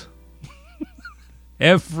fault.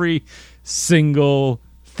 Every single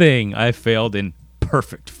thing I failed in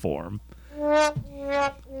perfect form.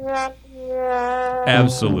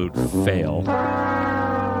 Absolute fail.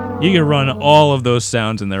 You can run all of those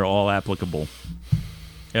sounds and they're all applicable.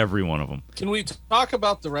 Every one of them. Can we talk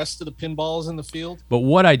about the rest of the pinballs in the field? But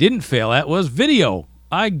what I didn't fail at was video.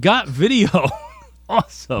 I got video.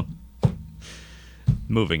 Awesome.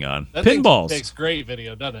 Moving on. That thing Pinballs. takes great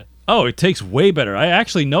video, doesn't it? Oh, it takes way better. I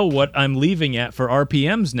actually know what I'm leaving at for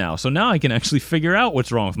RPMs now. So now I can actually figure out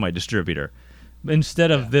what's wrong with my distributor.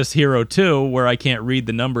 Instead of this Hero 2 where I can't read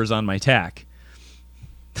the numbers on my tack.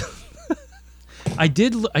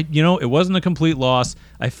 It wasn't a complete loss.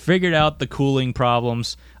 I figured out the cooling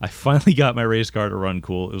problems. I finally got my race car to run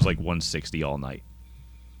cool. It was like 160 all night.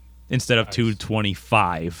 Instead of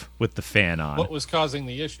 225 with the fan on. What was causing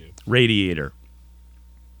the issue? Radiator.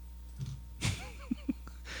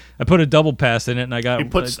 I put a double pass in it and You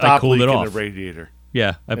put I stop cooled leak it in off. the radiator.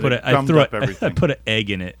 Yeah, I gummed threw up I everything. put an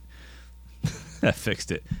egg in it. That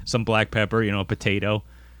fixed it. Some black pepper, a potato.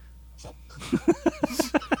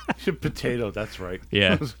 Potato, that's right.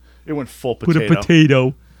 Yeah. It went full Put potato. a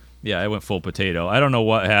potato. Yeah, I went full potato. I don't know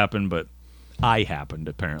what happened, but I happened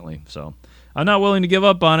apparently. So I'm not willing to give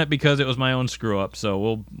up on it because it was my own screw up.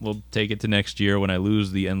 So we'll take it to next year when I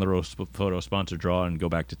lose the Enlaro photo sponsor draw and go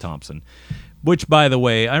back to Thompson. Which, by the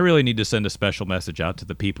way, I really need to send a special message out to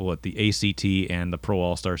the people at the ACT and the Pro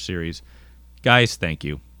All-Star Series. Guys, thank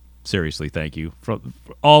you. Seriously, thank you. For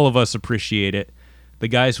all of us appreciate it. The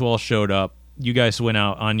guys who all showed up, you guys went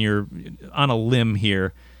out on a limb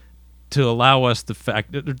here to allow us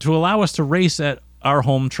to race at our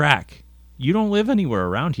home track. You don't live anywhere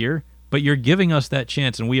around here, but you're giving us that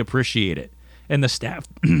chance, and we appreciate it. And the staff,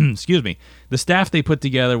 excuse me, the staff they put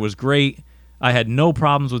together was great. I had no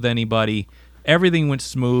problems with anybody. Everything went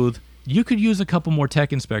smooth. You could use a couple more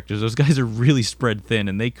tech inspectors. Those guys are really spread thin,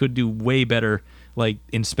 and they could do way better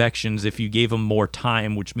inspections if you gave them more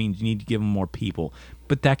time, which means you need to give them more people.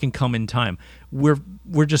 But that can come in time. We're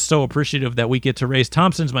just so appreciative that we get to race.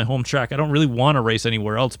 Thompson's my home track. I don't really want to race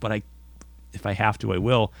anywhere else, but if I have to, I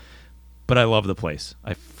will. But I love the place.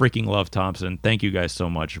 I freaking love Thompson. Thank you guys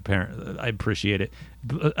so much. I appreciate it.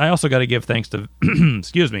 I also got to give thanks to,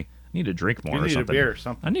 excuse me, I need to drink more You or need a something. beer or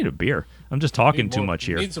something. I need a beer. I'm just talking too much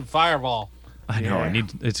here. Need some Fireball. I know. Yeah.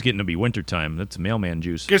 It's getting to be wintertime. That's mailman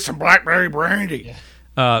juice. Get some blackberry brandy.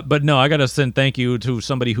 But no, I got to send thank you to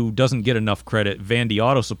somebody who doesn't get enough credit, Vandy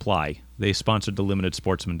Auto Supply. They sponsored the Limited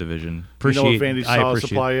Sportsman division. You know what Vandy's Auto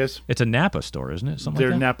Supply is? It's a Napa store, isn't it? Something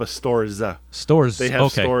They're like that? Napa stores. Stores. They have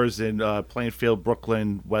okay. stores in Plainfield,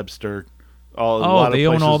 Brooklyn, Webster. A Oh, lot of they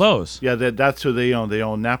own places. all those. Yeah, that's who they own. They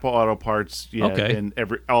own Napa Auto Parts. Yeah, Okay. and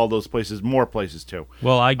all those places, more places too.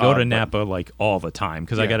 Well, I go to but- Napa all the time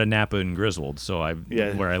because I Yeah. got a Napa in Griswold, so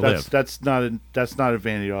where I live. That's not a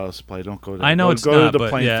Vandy Auto Supply. Don't go to. I know go, it's go not, to the but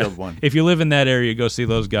Plainfield yeah. one. If you live in that area, go see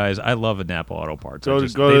those guys. I love a Napa Auto Parts. Go they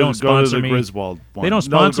to don't sponsor the me. Griswold one. They don't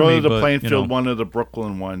sponsor no, go me, to the but, Plainfield one or the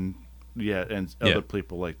Brooklyn one. Yeah, and Yeah. other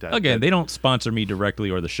people like that. Again, they don't sponsor me directly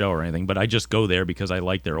or the show or anything, but I just go there because I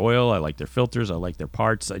like their oil, I like their filters, I like their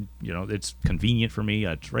parts. It's convenient for me.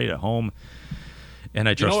 It's right at home. And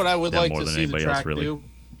I You trust know what I would them like more to than see the anybody track else, really. do?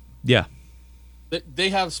 Yeah, They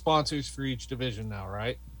have sponsors for each division now,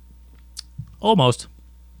 right? almost.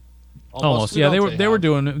 Who Yeah, don't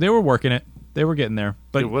they were working it. They were getting there.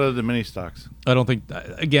 But What are the mini stocks? I don't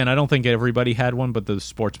think everybody had one, but the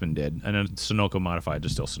Sportsman did. And then Sunoco Modified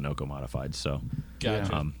is still Sunoco Modified. So,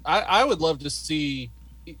 Gotcha. I would love to see.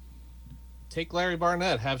 Take Larry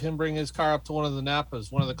Barnett, have him bring his car up to one of the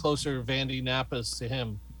Napas, one of the closer Vandy Napas to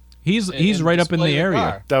him. he's and right up in display the area.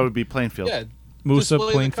 car. That would be Plainfield. Yeah, Moosa, display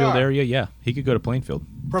the Plainfield car. area. Yeah, he could go to Plainfield.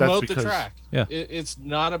 Promote the because- track. Yeah. It's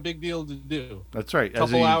not a big deal to do. That's right. A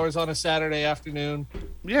couple hours on a Saturday afternoon.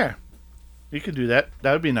 Yeah, you could do that.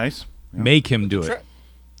 That would be nice. Make him do Tra- it.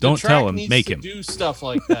 Don't the tell track him. needs Make to him. do stuff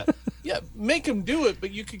like that. Yeah, make him do it, but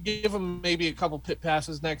you could give him maybe a couple pit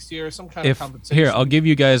passes next year, some kind of compensation. Here, I'll give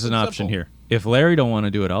you guys an Simple. option here. If Larry don't want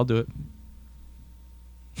to do it, I'll do it.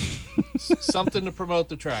 Something to promote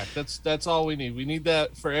the track. That's all we need. We need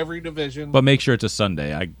that for every division. But make sure it's a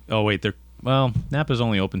Sunday. Napa's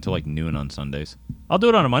only open till like noon on Sundays. I'll do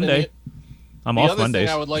it on a Monday. I'm the off other Mondays.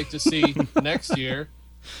 thing I would like to see next year,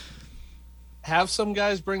 have some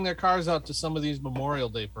guys bring their cars out to some of these Memorial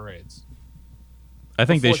Day parades. I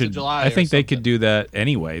think they 4th of should. July I or think they could something. do that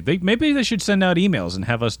anyway. Maybe they should send out emails and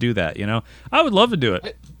have us do that. You know, I would love to do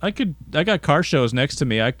it. I got car shows next to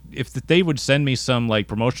me. If they would send me some like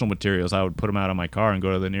promotional materials, I would put them out on my car and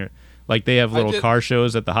go to the near. Like they have little car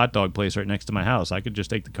shows at the hot dog place right next to my house. I could just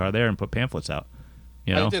take the car there and put pamphlets out.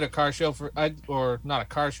 You know, I did a car show or not a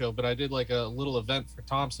car show, but I did like a little event for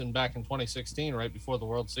Thompson back in 2016, right before the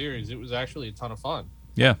World Series. It was actually a ton of fun.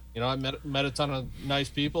 Yeah. You know, I met a ton of nice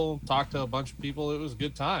people, talked to a bunch of people. It was a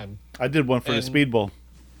good time. I did one for the Speed Bowl,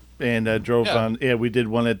 and drove on. Yeah, we did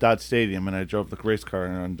one at Dodge Stadium, and I drove the race car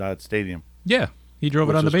on Dodge Stadium. Yeah, he drove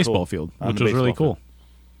it Which on the was baseball cool. field, On which the was really baseball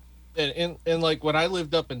cool. And like when I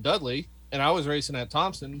lived up in Dudley and I was racing at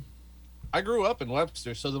Thompson, I grew up in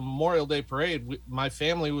Webster, so the Memorial Day parade, my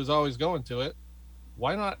family was always going to it.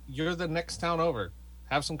 Why not? You're the next town over.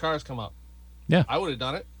 Have some cars come up. Yeah. I would have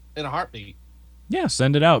done it in a heartbeat. Yeah,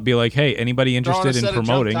 send it out. Be like, hey, anybody Throw on a interested in set of jump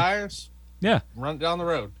promoting? tires, Yeah, run down the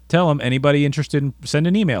road. tell them anybody interested in send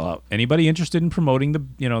an email out. Anybody interested in promoting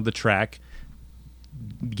the track?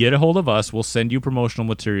 Get a hold of us. We'll send you promotional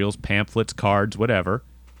materials, pamphlets, cards, whatever.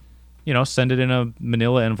 You know, send it in a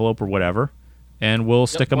manila envelope or whatever, and we'll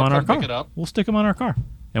stick them or on our come pick car. it up. We'll stick them on our car,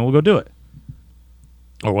 and we'll go do it,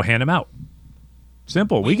 or we'll hand them out.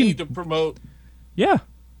 Simple. We can. need to promote. Yeah,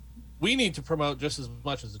 We need to promote just as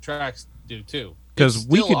much as the tracks do too. 'Cause it's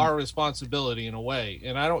we still could- our responsibility in a way,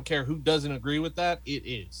 and I don't care who doesn't agree with that. It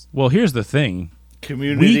is. Well, here's the thing.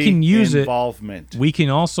 Community We can use involvement. We can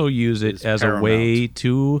also use it is as paramount. a way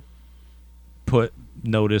to put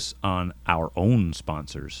notice on our own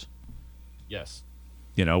sponsors. Yes.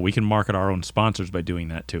 You know, we can market our own sponsors by doing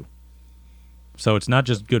that too. So it's not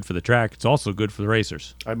just good for the track, it's also good for the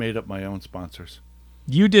racers. I made up my own sponsors.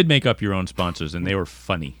 You did make up your own sponsors, and they were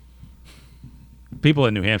funny. People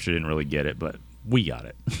in New Hampshire didn't really get it, but we got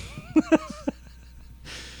it.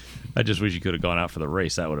 I just wish you could have gone out for the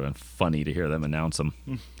race. That would have been funny to hear them announce them.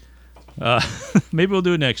 Maybe we'll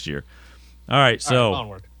do it next year. All right, so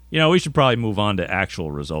onward. we should probably move on to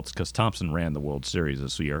actual results because Thompson ran the World Series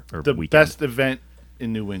this year or The weekend. best event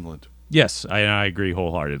in New England. Yes, I agree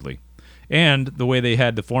wholeheartedly. And the way they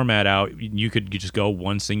had the format out, you could just go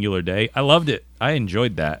one singular day. I loved it. I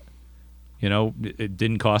enjoyed that. You know, it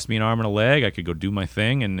didn't cost me an arm and a leg. I could go do my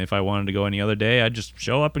thing, and if I wanted to go any other day, I'd just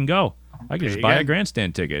show up and go. I could just you buy go. a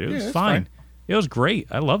grandstand ticket. It was that's fine. fine. It was great.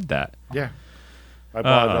 I loved that. Yeah. I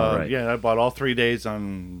bought right. I bought all 3 days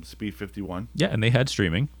on Speed 51. Yeah, and they had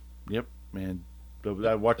streaming. Yep, man.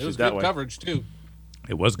 I watched It it, was that good way. coverage too.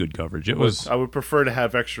 It was good coverage. It was. I would prefer to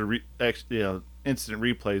have extra instant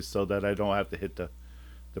replays so that I don't have to hit the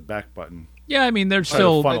back button. Yeah, I mean, they're Try to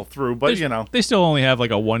still funnel through, but they still only have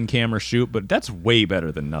like a one camera shoot, but that's way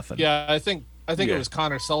better than nothing. Yeah, I think Yeah. it was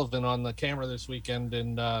Connor Sullivan on the camera this weekend,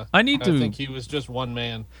 and I think he was just one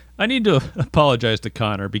man. I need to apologize to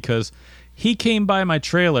Connor because he came by my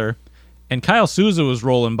trailer and Kyle Souza was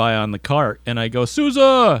rolling by on the cart, and I go,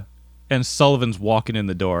 Souza! And Sullivan's walking in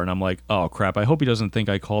the door, and I'm like, oh, crap, I hope he doesn't think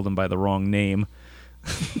I called him by the wrong name.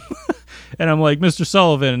 And I'm like, Mr.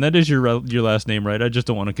 Sullivan, that is your last name, right? I just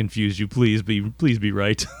don't want to confuse you. Please be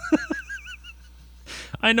right.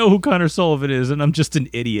 I know who Connor Sullivan is, and I'm just an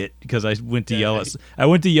idiot because I went to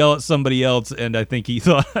yell at somebody else, and I think he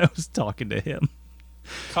thought I was talking to him.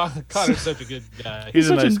 Connor's such a good guy. He's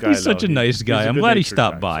a nice guy. He's such though. a nice guy. He's a I'm glad he good-natured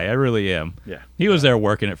stopped guy, by. so. I really am. Yeah. He was there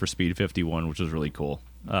working it for Speed 51, which was really cool.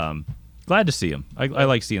 glad to see him. I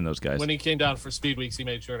like seeing those guys. When he came down for Speed Weeks, he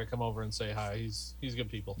made sure to come over and say hi. He's good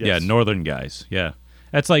people. Yeah, northern guys. Yeah,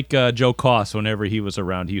 that's like Joe Koss. Whenever he was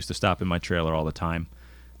around, he used to stop in my trailer all the time.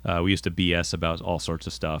 We used to BS about all sorts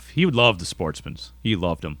of stuff. He would love the Sportsmans. He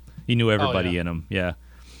loved them. He knew everybody in them. Yeah.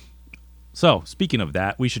 So, speaking of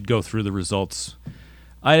that, we should go through the results.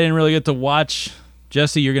 I didn't really get to watch.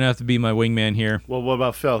 Jesse, you're going to have to be my wingman here. Well, what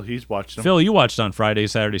about Phil? He's watched them. Phil, you watched on Friday,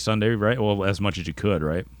 Saturday, Sunday, right? Well, as much as you could,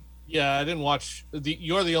 right? Yeah, I didn't watch.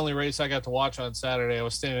 You're the only race I got to watch on Saturday. I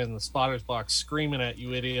was standing in the spotter's box screaming at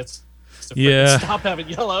you idiots to freaking stop having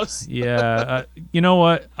yellows. Yeah. You know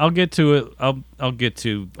what? I'll get to it. I'll get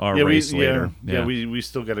to our race later. Yeah, we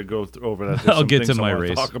still got to go over that. There's I'll some get to things I my wanna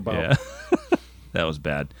race. Talk about. Yeah. That was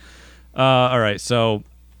bad. All right, so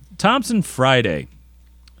Thompson Friday.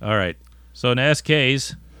 All right, so in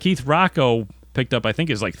SKs, Keith Rocco picked up, I think,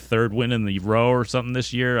 his third win in the row or something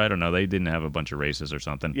this year. I don't know. They didn't have a bunch of races or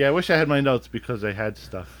something. Yeah, I wish I had my notes because they had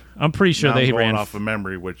stuff. I'm pretty sure now they I'm going ran off of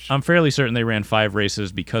memory, which I'm fairly certain they ran 5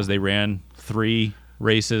 races because they ran 3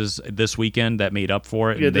 races this weekend that made up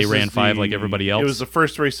for it. Yeah, And they this ran is 5 like everybody else. It was the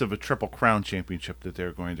first race of a Triple Crown championship that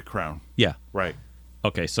they're going to crown. Yeah. Right.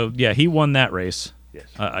 Okay, so yeah, he won that race. Yes.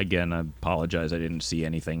 Again, I apologize. I didn't see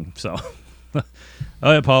anything, so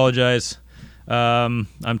I apologize. I'm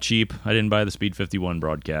cheap. I didn't buy the Speed 51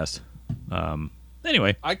 broadcast.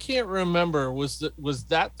 Anyway, I can't remember. Was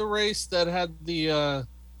that the race that had the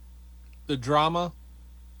drama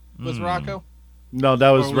with Rocco? No,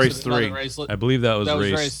 that was Or race it another 3. race? I believe that was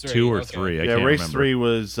race race 2 or okay. 3. I Yeah, can't race remember. 3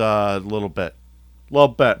 was a little bit. Is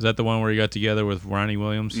Is that the one where you got together with Ronnie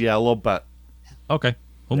Williams? Yeah, a little bit. Okay,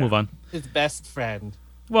 we'll move on. His best friend.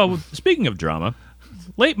 Well, speaking of drama,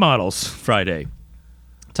 late models Friday.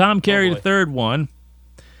 Tom carried boy. the third one.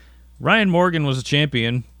 Ryan Morgan was a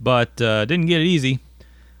champion, but didn't get it easy.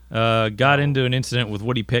 Got into an incident with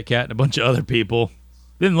Woody Pitcat and a bunch of other people.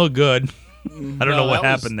 Didn't look good. I don't know what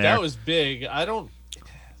happened there. That was big.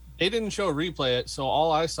 They didn't show a replay, so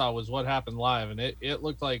all I saw was what happened live, and it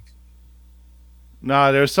looked like.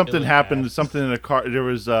 No, there was something looked happened. bad. Something in the car. There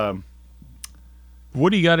was.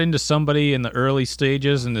 Woody got into somebody in the early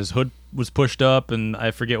stages, and his hood was pushed up, and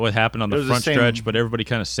I forget what happened on It the was the front same- stretch, but everybody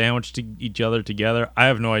kind of sandwiched each other together. I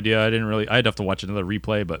have no idea. I'd have to watch another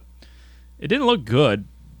replay, but it didn't look good.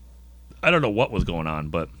 I don't know what was going on,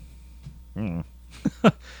 but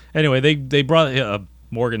anyway, they brought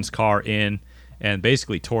Morgan's car in and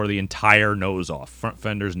basically tore the entire nose off, front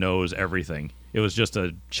fender's nose, everything. It was just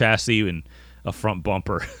a chassis and a front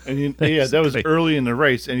bumper. And that was early in the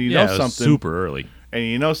race, and you know it was something. super early. And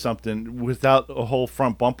you know something, without a whole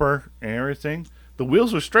front bumper and everything, the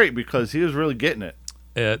wheels were straight because he was really getting it.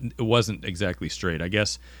 It wasn't exactly straight, I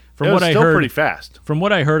guess. It From was what I still heard, pretty fast. From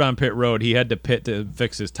what I heard on pit road, he had to pit to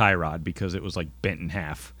fix his tie rod because it was bent in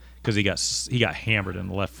half because he got hammered in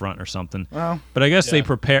the left front or something. Well, but I guess they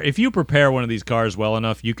prepare. If you prepare one of these cars well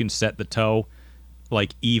enough, you can set the toe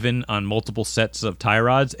even on multiple sets of tie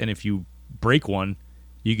rods, and if you break one,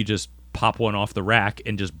 you could just pop one off the rack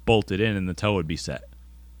and just bolt it in, and the toe would be set.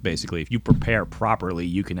 Basically, if you prepare properly,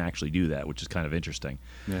 you can actually do that, which is kind of interesting.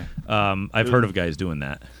 Yeah. I've heard of guys doing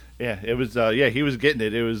that. Yeah, it was. He was getting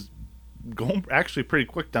it. It was going actually pretty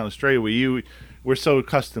quick down the straightaway. We're so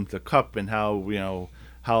accustomed to Cup and how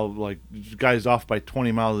guys off by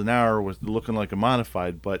 20 miles an hour was looking like a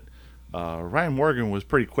modified, but Ryan Morgan was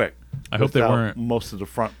pretty quick. I hope they without weren't most of the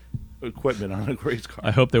front equipment on a race car. I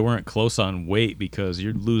hope they weren't close on weight because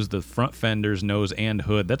you'd lose the front fenders, nose, and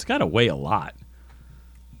hood. That's got to weigh a lot.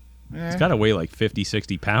 It's got to weigh 50,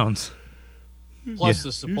 60 pounds. Plus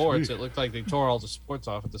the supports. It looked like they tore all the supports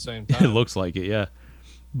off at the same It time. looks like it, yeah.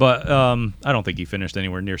 But I don't think he finished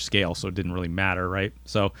anywhere near scale, so it didn't really matter, right?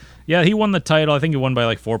 So, yeah, he won the title. I think he won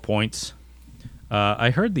by 4 points. I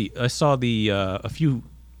saw a few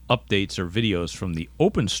updates or videos from the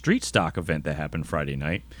Open Street Stock event that happened Friday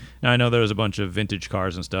night. Now, I know there was a bunch of vintage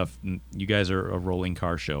cars and stuff. And you guys are a rolling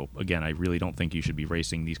car show. Again, I really don't think you should be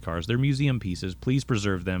racing these cars. They're museum pieces. Please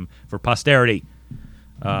preserve them for posterity.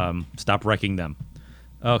 Stop wrecking them.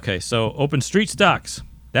 Okay, so Open Street Stocks.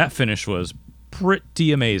 That finish was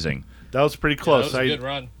pretty amazing. That was pretty close. That was a good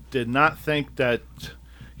run. Did not think that.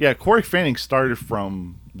 Yeah, Corey Fanning started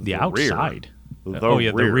from The rear. outside.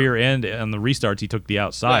 The rear end and the restarts. He took the Yeah,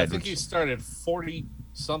 outside. I think he started 30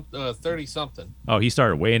 something. Oh, he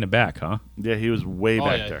started way in the back, huh? Yeah, he was way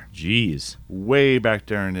back there. Jeez. Way back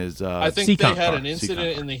there in his. I think Seacon they had car. an incident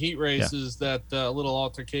Seacon in the heat races that little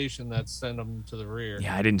altercation that sent him to the rear.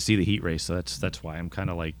 Yeah, I didn't see the heat race, so that's why I'm kind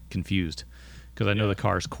of confused because I know the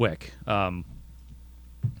car's quick.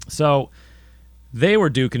 So They were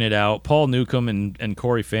duking it out, Paul Newcomb and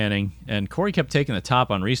Corey Fanning, and Corey kept taking the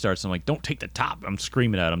top on restarts. I'm like, don't take the top. I'm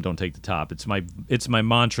screaming at him, don't take the top. It's my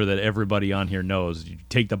mantra that everybody on here knows. You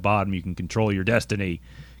take the bottom, you can control your destiny.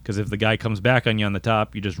 Because if the guy comes back on you on the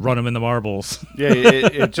top, you just run him in the marbles. Yeah,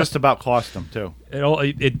 it just about cost him, too.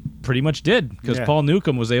 It pretty much did, because Paul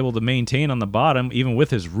Newcomb was able to maintain on the bottom, even with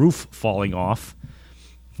his roof falling off,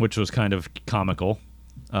 which was kind of comical.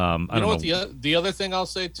 I don't know what the other thing I'll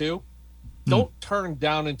say, too? Don't turn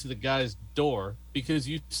down into the guy's door because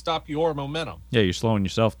you stop your momentum. Yeah, you're slowing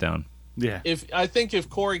yourself down. Yeah. I think if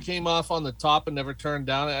Corey came off on the top and never turned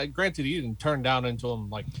down, granted he didn't turn down into him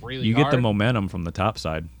like really You hard. get the momentum from the top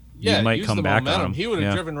side. Yeah, you might use come the back momentum. on him. He would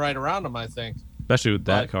have driven right around him, I think. Especially with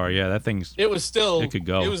that car. Yeah, that thing's. It was still. It could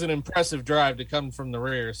go. It was an impressive drive to come from the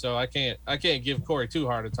rear, so I can't give Corey too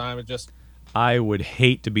hard a time. It just. I would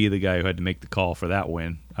hate to be the guy who had to make the call for that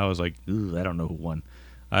win. I was like, I don't know who won.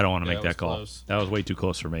 I don't want to make that call. Close. That was way too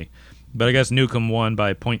close for me. But I guess Newcomb won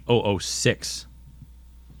by 0.006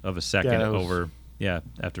 of a second over. Yeah,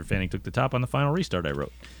 after Fanning took the top on the final restart I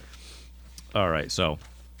wrote. All right, so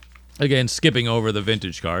again, skipping over the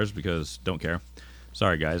vintage cars because don't care.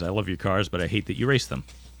 Sorry, guys, I love your cars, but I hate that you race them.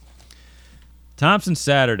 Thompson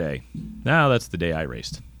Saturday. Now that's the day I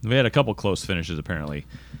raced. We had a couple close finishes apparently.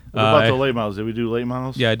 What about the late models? Did we do late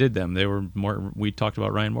models? Yeah, I did them. They were more. We talked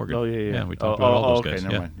about Ryan Morgan. Oh yeah. Yeah, we talked about all those guys.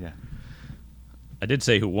 Never mind. Yeah. I did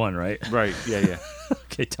say who won, right? Right. Yeah.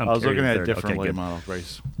 Okay, Tom. I was Carey looking at a third. different Okay, late good. model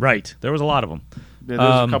race. Right. There was a lot of them. Yeah,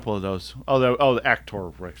 there's a couple of those. The Actor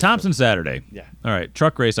race. Thompson Saturday. Yeah. All right.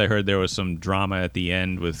 Truck race. I heard there was some drama at the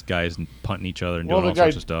end with guys punting each other and doing all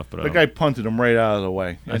sorts of stuff. But the guy punted him right out of the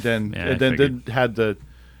way, and then had the.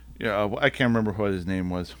 I can't remember what his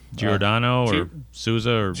name was. Giordano or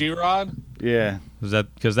Souza or Girard? Yeah. Was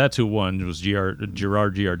that because that's who won? It was Gerard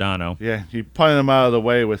Giordano. Yeah, he punted him out of the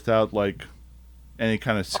way without like any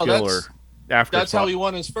kind of skill or afterthought. That's how he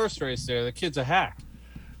won his first race there. The kid's a hack.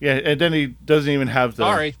 Yeah, and then he doesn't even have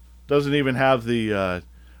the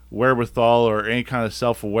wherewithal or any kind of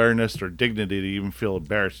self-awareness or dignity to even feel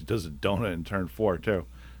embarrassed. He does a donut in turn 4 too.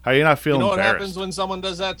 How are you not feeling embarrassed? You know what happens when someone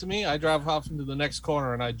does that to me? I drive off into the next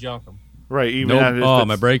corner and I junk them. Right. Even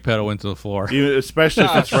my brake pedal went to the floor. Especially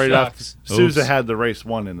if it's right off. Souza had the race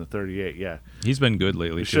won in the 38. Yeah. He's been good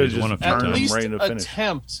lately. Should He's won a few at times.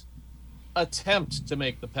 least attempt to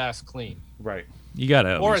make the pass clean. Right. You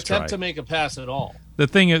gotta or attempt to make a pass at all. The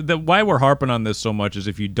thing is, why we're harping on this so much is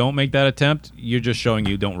if you don't make that attempt, you're just showing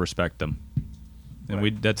you don't respect them,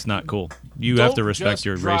 and that's not cool. You have to respect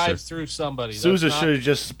your racer. Through somebody. Souza should have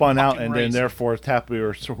just spun out, and then therefore Tappy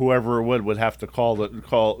or whoever it would have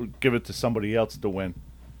to give it to somebody else to win.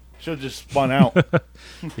 Should have just spun out.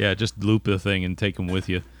 Yeah, just loop the thing and take them with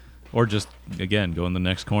you, or just again go in the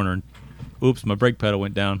next corner. And, oops, my brake pedal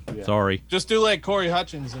went down. Yeah. Sorry. Just do like Corey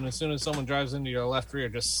Hutchins, and as soon as someone drives into your left rear,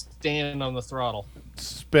 just stand on the throttle.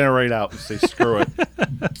 Spin it right out and say, screw it.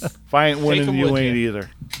 If I ain't winning, you ain't either.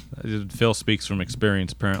 Phil speaks from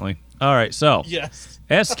experience, apparently. All right, so yes.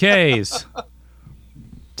 SKs.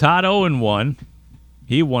 Todd Owen won.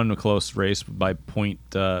 He won a close race by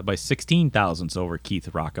 16 thousandths over Keith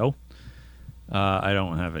Rocco. I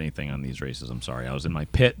don't have anything on these races. I'm sorry. I was in my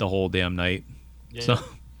pit the whole damn night. Yeah. So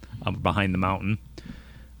I'm behind the mountain.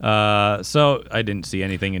 So I didn't see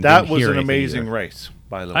anything. And that was an amazing race,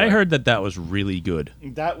 by the way. I heard that was really good.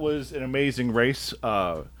 That was an amazing race.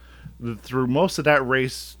 Through most of that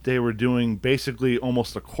race, they were doing basically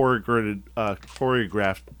almost a choreographed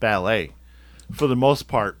ballet. For the most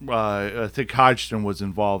part, I think Hodgson was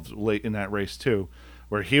involved late in that race too,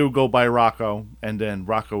 where he would go by Rocco, and then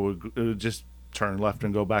Rocco would just turn left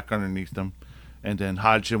and go back underneath them, and then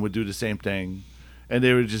Hodgson would do the same thing. And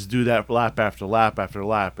they would just do that lap after lap after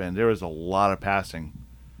lap, and there was a lot of passing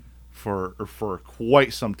for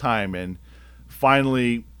quite some time. And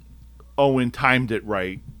finally, Owen timed it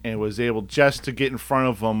right and was able just to get in front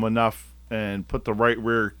of him enough and put the right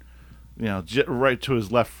rear, right to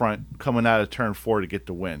his left front coming out of turn 4 to get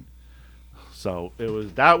the win. So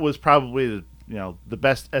that was probably the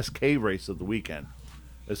best SK race of the weekend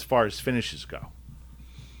as far as finishes go.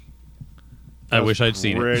 I wish I'd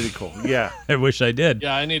seen it. Pretty cool. Yeah. I wish I did.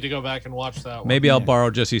 Yeah, I need to go back and watch that one. Maybe I'll borrow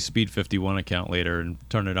Jesse's Speed 51 account later and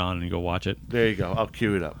turn it on and go watch it. There you go. I'll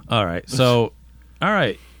cue it up. All right. So,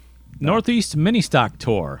 Northeast Mini Stock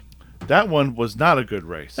Tour. That one was not a good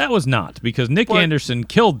race. That was not, because Nick Anderson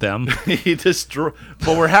killed them. He destroyed.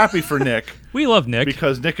 But we're happy for Nick. We love Nick.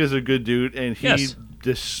 Because Nick is a good dude, and he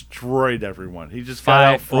destroyed everyone. He just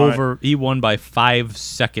got out front. He won by 5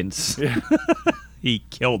 seconds. Yeah. He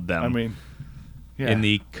killed them. I mean, in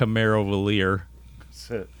the Camaro Valier.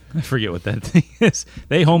 That's it. I forget what that thing is.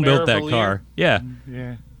 They home built that Maravillier? car. Yeah,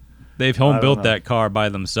 Yeah. they've I home don't built know. that car by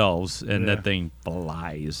themselves, and Yeah. that thing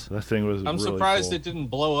flies. That thing was. I'm really surprised cool. it didn't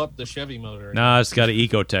blow up the Chevy motor. Nah, it's got an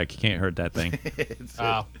Ecotech. You can't hurt that thing.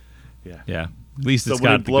 Oh, Yeah, at least So it's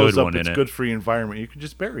when got it the blows good up, one it's in it. good for the environment. You can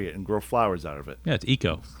just bury it and grow flowers out of it. Yeah, it's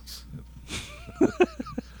eco.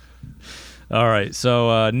 All right, so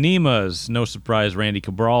Neema's, no surprise, Randy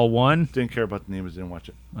Cabral won. Didn't care about the names. Didn't watch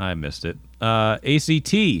it. I missed it.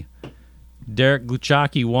 ACT, Derek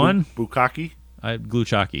Gluchaki won. Bukaki.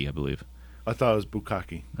 Gluchaki, I believe. I thought it was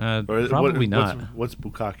Bukaki. Probably not. What's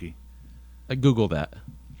Bukaki? Google that.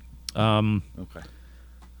 Okay.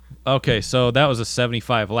 Okay, so that was a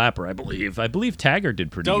 75 lapper, I believe. I believe Taggart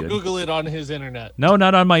did pretty don't good. Google it on his internet. No,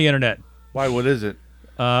 not on my internet. Why? What is it?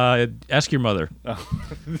 Ask your mother.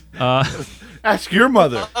 Ask your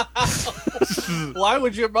mother. Why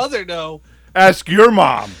would your mother know? Ask your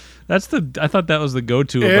mom. I thought that was the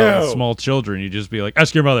go-to about Ew. small children. You just be like,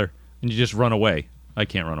 ask your mother, and you just run away. I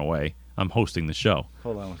can't run away. I'm hosting the show.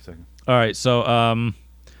 Hold on 1 second. All right, so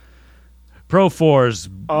Pro 4s.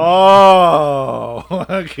 Oh,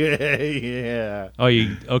 okay, yeah. Oh,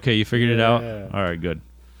 you figured it out? Yeah. All right, good.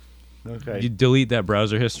 Okay. You delete that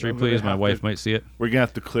browser history, I'm gonna please. My have wife to- might see it. We're gonna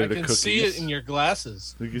have to clear I the can cookies. see it in your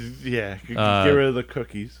glasses. Yeah, get rid of the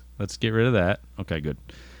cookies. Let's get rid of that. Okay, good.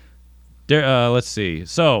 Let's see.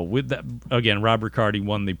 So with that again, Rob Riccardi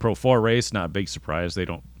won the Pro 4 race. Not a big surprise. They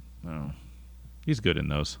don't. Oh, he's good in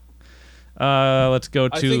those. Let's go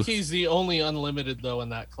to. I think he's the only unlimited though in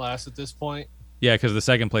that class at this point. Yeah, because the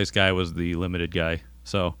second place guy was the limited guy.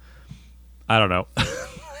 So I don't know.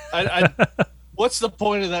 What's the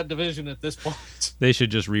point of that division at this point? They should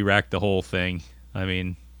just re-rack the whole thing. I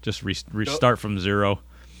mean, just restart from zero.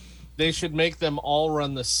 They should make them all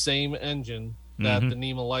run the same engine that the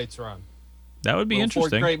NEMA lights run. That would be Little interesting.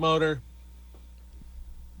 Ford crate motor.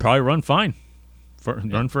 Probably run fine.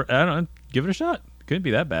 Run for I don't know, give it a shot. Couldn't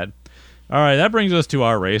be that bad. All right, that brings us to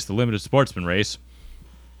our race, the Limited Sportsman race.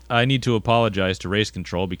 I need to apologize to Race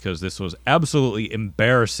Control because this was absolutely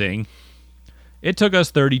embarrassing. It took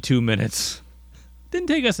us 32 minutes. Didn't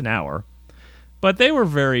take us an hour. But they were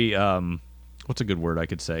very, what's a good word I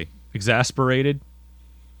could say? Exasperated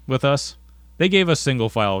with us. They gave us single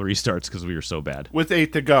file restarts because we were so bad. With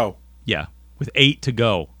 8 to go. Yeah, with 8 to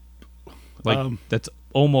go. Like, that's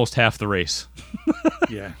almost half the race.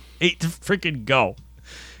 Yeah. 8 to freaking go.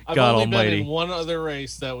 I've God only almighty. been in one other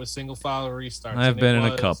race that was single file restarts. I've and been it in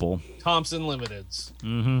a was couple. Thompson Limiteds.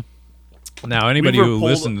 Now, anybody We were who pulled-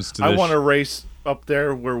 listens to I this... won a race up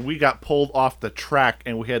there where we got pulled off the track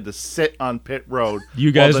and we had to sit on pit road.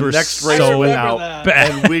 You guys while the were next race so went remember out, that.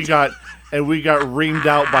 and we got reamed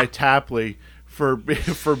out by Tapley for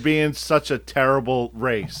being such a terrible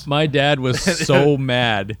race. My dad was so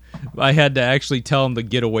mad. I had to actually tell him to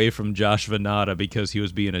get away from Josh Venata because he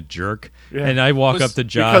was being a jerk. Yeah. And I walk Was- up to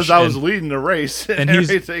Josh Because I was and, leading the race, and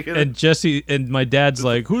everything. and Jesse and my dad's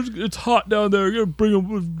like, it's hot down there. You gotta bring them.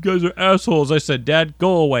 You guys are assholes. I said, Dad,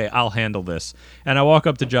 go away. I'll handle this. And I walk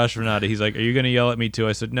up to Josh Venata. He's like, are you gonna yell at me too?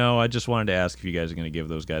 I said, no. I just wanted to ask if you guys are gonna give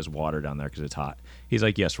those guys water down there because it's hot. He's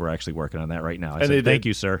like, yes, we're actually working on that right now. I And they said, thank did.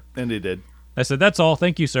 you, sir. And they did. I said, that's all.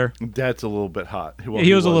 Thank you, sir. Dad's a little bit hot. Well,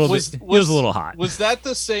 He was a little Was- bit. He was a little hot. Was that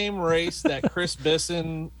the same race that Chris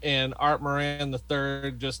Bisson and Art Moran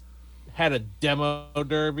III just had a demo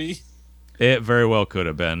derby? It very well could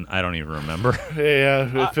have been. I don't even remember.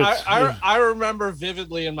 Yeah, if it's, I remember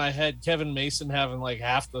vividly in my head Kevin Mason having like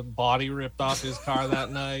half the body ripped off his car that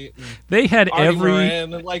night. And They had Artie Moran,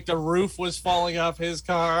 like the roof was falling off his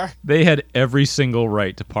car. They had every single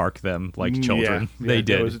right to park them like children. yeah, They that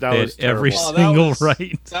did. was- that They was had every terrible. Oh, that single was-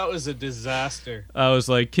 right. That was a disaster. I was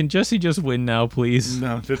like, can Jesse just win now, please?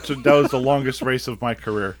 no, that was the longest race of my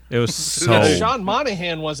career. It was so. Sean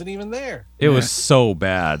Monahan wasn't even there. It was so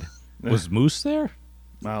bad. Was Moose there?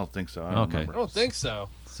 I don't think so. I don't Okay. I remember. don't think so.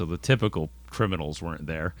 So the typical criminals weren't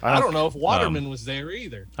there. I don't know if Waterman was there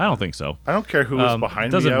either. I don't think so. I don't care who was behind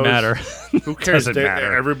me. Doesn't I was- matter. Who cares? Doesn't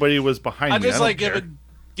matter. Everybody was behind I me. just don't like care.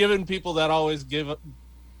 giving people that always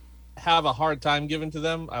have a hard time given to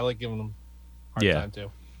them. I like giving them a hard Yeah. time too.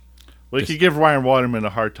 Well, you could give Ryan Waterman a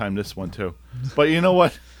hard time this one too, but you know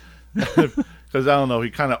what? Because I don't know, he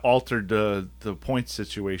kind of altered the point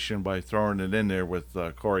situation by throwing it in there with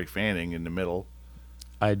Corey Fanning in the middle.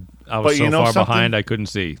 I But was so you know far something? behind I couldn't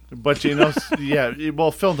see. But you know, yeah.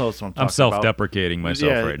 Well, Phil knows what I'm talking I'm about. self-deprecating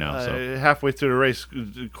myself Yeah, right now. So halfway through the race,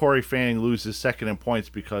 Corey Fanning loses second in points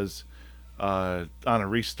because on a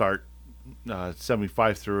restart,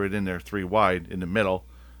 75 threw it in there 3 wide in the middle.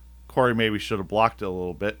 Corey maybe should have blocked it a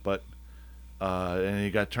little bit, but and he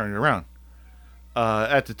got turned around.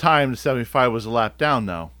 At the time, the 75 was a lap down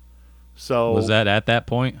now, So Was that at that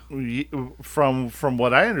point? from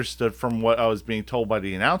what I understood, from what I was being told by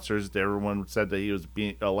the announcers, everyone said that he was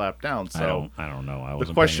being a lap down. So I don't know.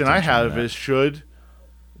 the question I have is, shouldn't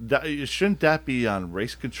that be on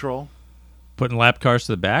race control? Putting lap cars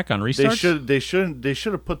to the back on restarts? They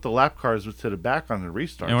should have put the lap cars to the back on the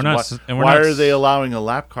restarts. Why are they allowing a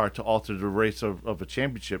lap car to alter the race of a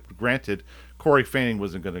championship? Granted, Corey Fanning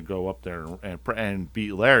wasn't going to go up there and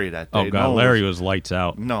beat Larry that day. Oh God, Larry was lights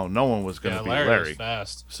out. No one was going to beat Larry. Was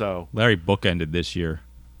fast. So Larry bookended this year.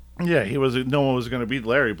 yeah, he was. No one was going to beat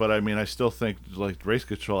Larry, but I mean, I still think like race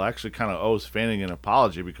control actually kind of owes Fanning an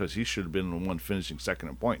apology because he should have been the one finishing second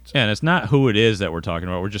in points. Yeah, and it's not who it is that we're talking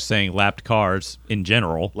about. We're just saying lapped cars in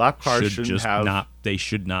general. Lap cars should shouldn't just have. not. They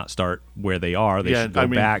should not start where they are. They should go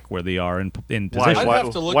back where they are in Why,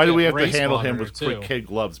 position. why do we have to race handle him monitor, with too. quick kid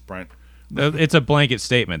gloves, Brent? It's a blanket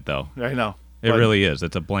statement, though. I know. It really is.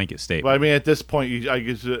 It's a blanket But statement. I mean, at this point, I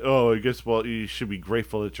guess, well, you should be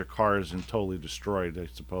grateful that your car isn't totally destroyed. I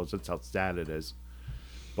suppose that's how sad it is.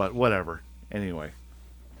 But whatever. Anyway,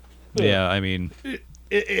 Yeah, I mean,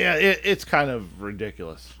 it's kind of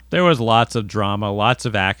ridiculous. there was lots of drama, lots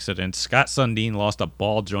of accidents. Scott Sundin lost a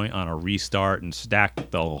ball joint on a restart and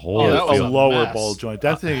stacked the whole that was A field. lower mess. ball joint.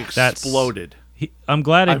 That thing That's- exploded. I'm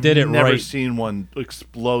glad it did it I've never right. seen one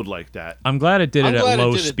explode like that. I'm glad it did I'm it glad at it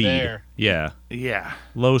low did it speed. there. Yeah, Yeah.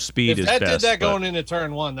 low speed If is that best. did that but going into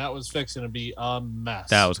turn one, that was fixing to be a mess.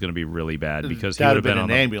 that was going to be really bad because he That'd would have have been been an on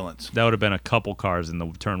the, ambulance. that would have been a couple cars in the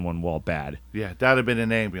turn one wall bad. Yeah, that'd have been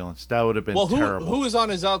an ambulance. That would have been well, terrible. who was on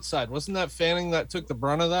his outside? Wasn't that Fanning that took the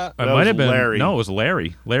brunt of that? It That might was have been Larry. No, it was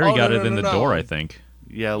Larry. Larry Oh, got no, it no, in no, the no. door, I think.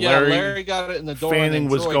 Yeah, Yeah, Larry got it in the door. and Fanning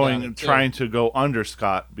then was Troy going got it, too. trying to go under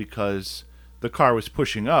Scott because the car was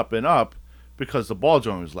pushing up and up because the ball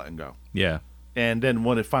joint was letting go. Yeah, And then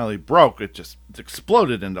when it finally broke, it just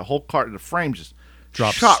exploded and the whole car, the frame just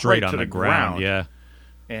dropped shot straight right on to the ground. Yeah,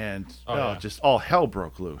 And yeah. just all hell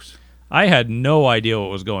broke loose. I had no idea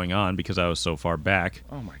what was going on because I was so far back.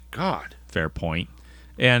 Oh my God. Fair point.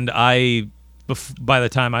 And by the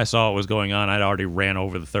time I saw what was going on, I'd already ran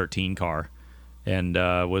over the 13 car and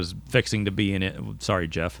was fixing to be in it. Sorry,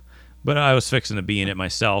 Jeff. But I was fixing to be in it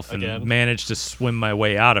myself and Again. managed to swim my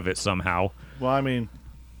way out of it somehow. Well, I mean,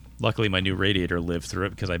 Luckily, my new radiator lived through it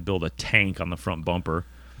because I built a tank on the front bumper.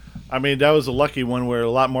 that was a lucky one where a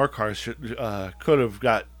lot more cars could have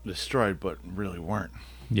got destroyed, but really weren't.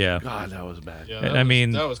 Yeah. God, that was bad. Yeah, I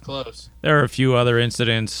mean- that was close. There are a few other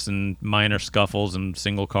incidents and minor scuffles and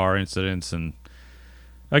single car incidents. And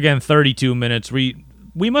again, 32 minutes.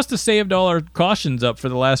 We must have saved all our cautions up for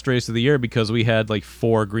the last race of the year because we had like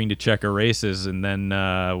 4 green to checker races, and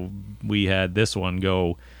then we had this one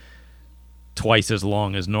go twice as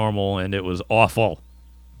long as normal, and it was awful.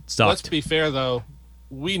 Let's Sucked. be fair, though.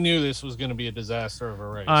 We knew this was going to be a disaster of a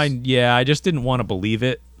race. I just didn't want to believe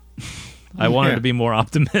it. I wanted to be more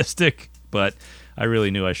optimistic, but I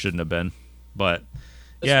really knew I shouldn't have been. But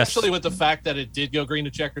yes. Especially with the fact that it did go green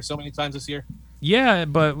to checker so many times this year. Yeah,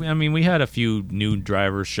 but I mean, we had a few new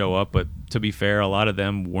drivers show up, but to be fair, a lot of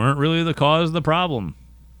them weren't really the cause of the problem.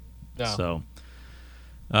 No. So,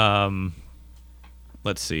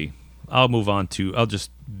 let's see. I'll move on to.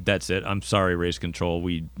 That's it. I'm sorry, race control.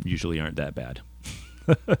 We usually aren't that bad.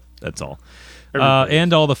 That's all.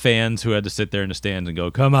 And all the fans who had to sit there in the stands and go,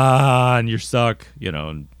 "Come on, you suck,"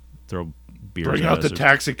 and throw beers. Bring at out the us or-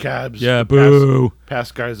 taxi cabs. Yeah, boo.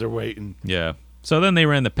 Past guys are waiting. Yeah. So then they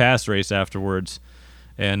ran the pass race afterwards,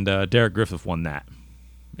 and Derek Griffith won that.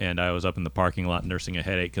 And I was up in the parking lot nursing a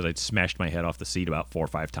headache because I'd smashed my head off the seat about 4 or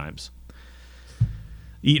 5 times.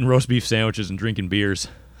 Eating roast beef sandwiches and drinking beers.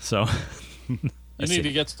 So You need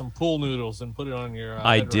to get some pool noodles and put it on your.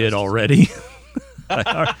 I did already.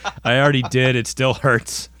 I already did. It still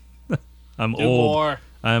hurts. I'm Do old. more.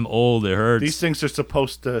 I'm old. It hurts. These things are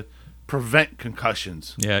supposed to prevent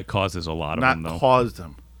concussions, Yeah, it causes a lot of not them, though. cause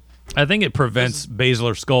them. I think it prevents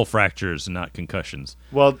basilar skull fractures, not concussions.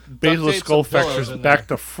 Well, basilar tape skull some pillows fractures in back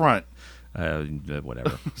there. to front.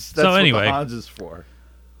 Whatever. That's So what anyway. the Hans is for.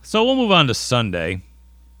 So we'll move on to Sunday.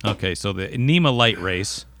 Okay, so the NEMA light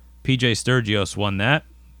race. PJ Sturgios won that.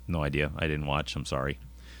 No idea. I didn't watch. I'm sorry.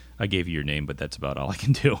 I gave you your name, but that's about all I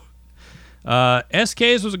can do.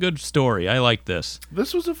 SKs was a good story. I like this.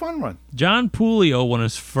 This was a fun one. John Pulio won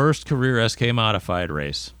his first career SK modified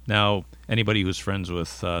race. Now, anybody who's friends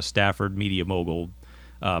with Stafford media mogul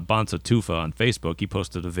Bonzo Tufa on Facebook, he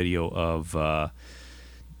posted a video of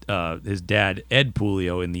his dad, Ed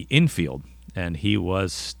Pulio, in the infield. and he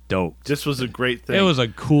was stoked. This was a great thing. It was a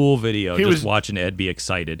cool video. He just was- watching Ed be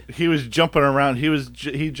excited. He was jumping around. He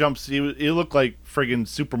looked like friggin'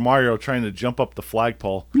 Super Mario trying to jump up the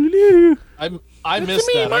flagpole. I missed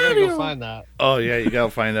that. I gotta go find that. Oh yeah, you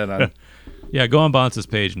gotta find that on. Yeah, go on Bonce's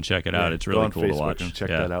page and check it out. It's Go really on cool Facebook to watch. and check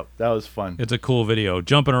Yeah. that out. That was fun. It's a cool video.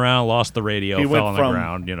 Jumping around, lost the radio, He fell went on from- the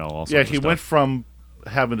ground. All sorts Yeah, of he stuff. went from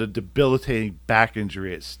having a debilitating back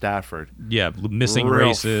injury at Stafford, missing real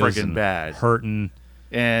races, friggin' and bad. hurting,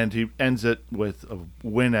 and he ends it with a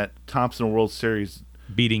win at Thompson World Series.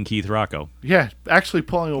 beating Keith Rocco. Yeah, actually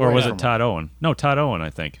pulling away. Or was from it him. Todd Owen? No, Todd Owen, I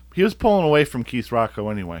think. He was pulling away from Keith Rocco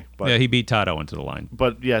anyway. But Yeah, he beat Todd Owen to the line.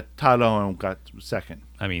 But yeah, Todd Owen got second.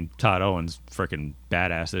 I mean, Todd Owen's freaking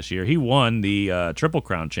badass this year. He won the Triple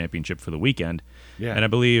Crown Championship for the weekend. Yeah. And I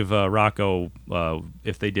believe Rocco,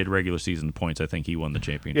 if they did regular season points, I think he won the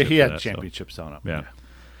championship. Yeah, he for had that, championship sewn up. Yeah.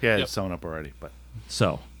 He had it Yep. sewn up already. But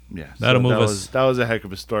So, yeah, That'll move that us- That was a heck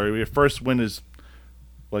of a story. Your first win is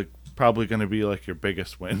like probably going to be like your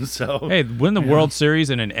biggest win. So hey, win the World Series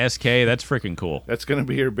in an SK, that's freaking cool. that's going to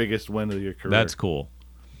be your biggest win of your career. That's cool.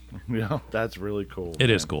 Yeah, that's really cool. It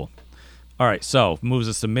is cool. All right, so moves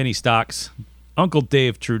us to mini stocks. Uncle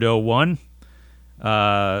Dave Trudeau won.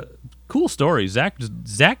 Cool story. Zach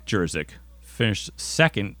Jerzik finished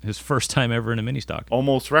second, his first time ever in a mini stock.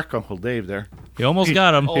 Almost wrecked Uncle Dave there. He almost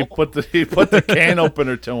got him. He put the can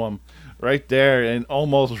opener to him right there, and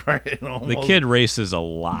almost right. The kid races a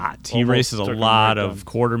lot. He Almost races a took him lot right of down.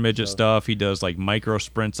 quarter midget stuff. He does like micro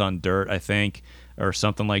sprints on dirt, I think, or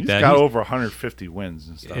something like He's that. got He's- over 150 wins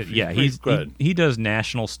and stuff. yeah, he's good. He does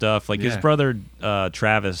national stuff. Like his Yeah. brother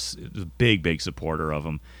Travis is a big supporter of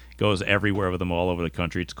him. Goes everywhere with him all over the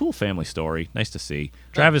country. It's a cool family story. Nice to see.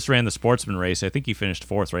 Travis ran the Sportsman race. I think he finished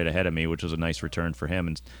fourth right ahead of me, which was a nice return for him.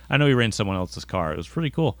 And I know he ran someone else's car. It was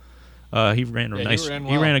pretty cool. He ran a Yeah, he nice. ran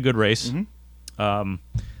He well. ran a good race.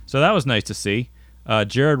 So that was nice to see.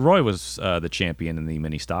 Jared Roy was the champion in the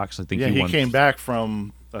mini stocks. I think Yeah, he he won. came back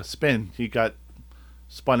from a spin. He got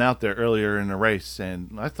spun out there earlier in the race,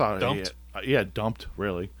 and I thought, Dumped? dumped,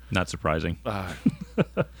 really. Not surprising.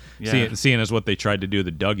 Yeah, Seeing as what they tried to do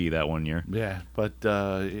to Dougie that one year. yeah, but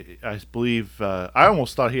I believe I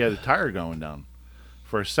almost thought he had a tire going down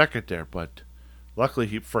for a second there, but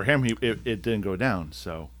luckily for him, it didn't go down.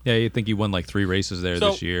 So Yeah, you think he won like 3 races there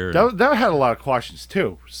So, this year. that had a lot of cautions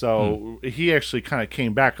too. So Hmm. he actually kind of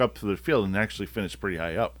came back up to the field and actually finished pretty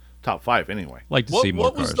high up, top 5 anyway. Like to see more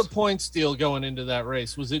What cars. was the points deal going into that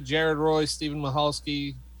race? Was it Jared Roy, Stephen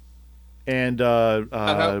Mihalski? And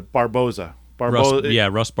Barboza.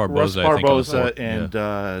 Russ Barboza. Russ I think, on the Barboza fourth. and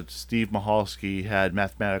Yeah. Steve Mahalski had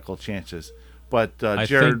mathematical chances, but I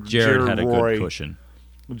Jared think Jared had a Roy, good cushion.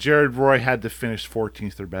 Jared Roy had to finish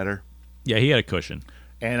 14th or better, Yeah, he had a cushion,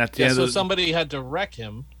 and at the Yeah, end so of the, somebody had to wreck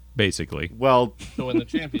him basically. well, to win the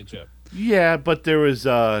championship. yeah, but there was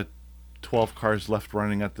 12 cars left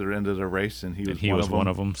running at the end of the race, and he was one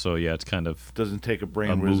of them. So yeah, it's kind of Doesn't take a a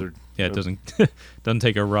brain moot- wizard. Yeah, it doesn't doesn't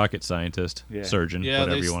take a rocket scientist, Yeah. surgeon, Yeah,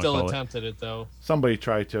 whatever they you want to still call it. attempted it though. Somebody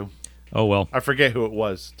tried to. Oh well. I forget who it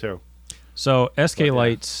was too. So SK yeah.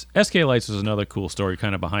 Lights was another cool story,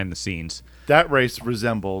 kind of behind the scenes. That race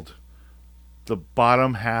resembled the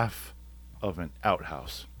bottom half of an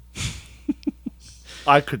outhouse.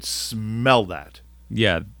 I could smell that.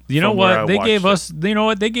 Yeah, you know From where I what? They gave watched us. You know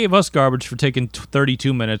what? They gave us garbage for taking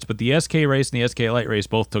 32 minutes, but the SK race and the SK Light race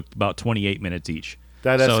both took about 28 minutes each.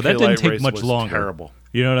 That so SK that didn't Light take race much was longer. terrible.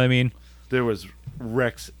 You know what I mean? There was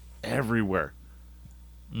wrecks everywhere.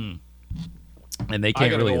 And they I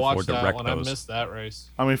can't gotta really go watch afford to that wreck one. I those. missed that race.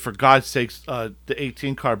 I mean, for God's sakes, the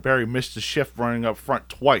 18 car Barry missed the shift running up front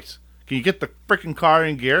twice. Can you get the freaking car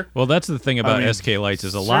in gear? Well, that's the thing about I mean, SK Lights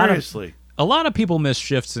is seriously. a lot of people miss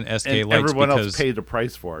shifts in SK And Lights everyone because else paid the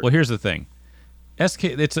price for it. well, here's the thing.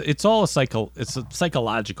 It's all a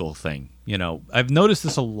psychological thing. You know, I've noticed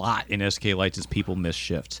this a lot in SK Lights as people miss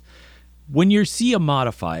shifts. When you see a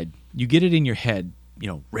modified, you get it in your head. You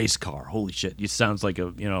know, race car. Holy shit! It sounds like a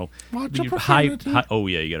Watch your high. profanity. Oh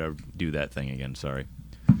yeah, you gotta do that thing again. Sorry.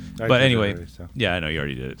 I But did anyway, already, so. yeah, I know you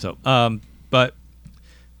already did it. So, but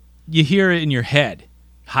you hear it in your head,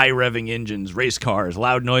 high revving engines, race cars,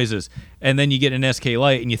 loud noises, and then you get an SK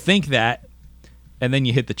Light and you think that, and then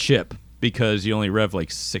you hit the chip because you only rev like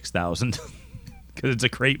 6,000 because it's a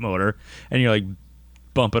crate motor, and you're like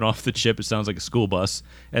bumping off the chip. It sounds like a school bus,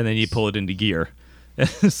 and then you pull it into gear.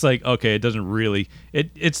 It's like, okay, it doesn't really.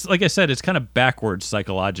 It's like I said, it's kind of backwards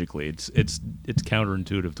psychologically. It's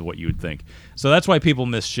counterintuitive to what you would think. So that's why people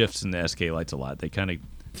miss shifts in the SK Lights a lot. They kind of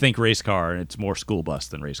think race car, and it's more school bus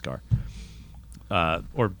than race car.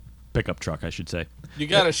 Or pickup truck, I should say. You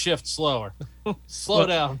got to shift slower. Slow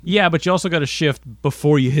down. Yeah, but you also got to shift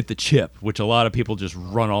before you hit the chip, which a lot of people just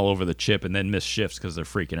run all over the chip and then miss shifts because they're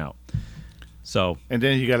freaking out. So And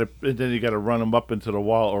then you gotta run them up into the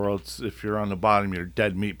wall, or else if you're on the bottom, you're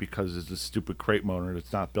dead meat because it's a stupid crate motor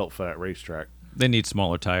that's not built for that racetrack. they need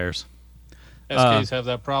smaller tires. SKs have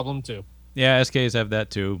that problem too. Yeah, SKs have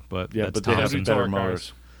that too, but Yeah, that's but they have Thompson. better Torque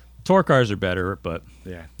motors. Torque cars are better, but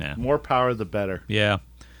Yeah. Yeah. More power, the better. yeah,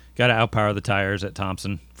 got to outpower the tires at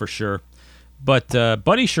Thompson for sure. But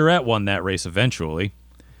Buddy Charette won that race eventually.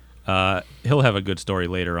 He'll have a good story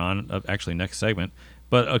later on, actually next segment.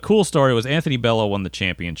 But a cool story was Anthony Bello won the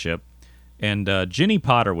championship, and Ginny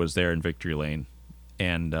Potter was there in Victory Lane,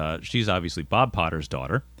 and she's obviously Bob Potter's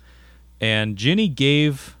daughter. And Ginny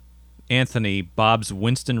gave Anthony Bob's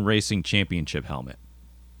Winston Racing Championship helmet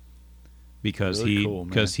because Really cool,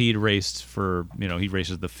 man. he'd raced for he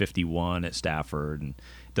races the 51 at Stafford and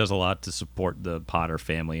does a lot to support the Potter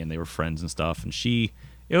family, and they were friends and stuff. And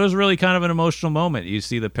it was really kind of an emotional moment. You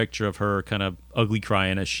see the picture of her kind of ugly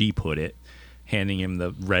crying, as she put it, handing him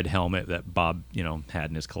the red helmet that Bob had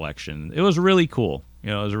in his collection. It was really cool.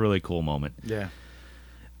 It was a really cool moment. Yeah.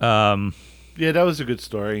 Yeah, that was a good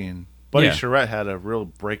story, and Buddy Yeah. Charette had a real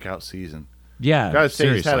breakout season. Yeah, Gotta say,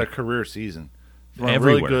 he's had seriously. a career season. He's run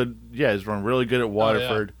Everywhere. really good. Yeah, he's run really good at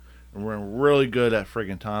Waterford. And run really good at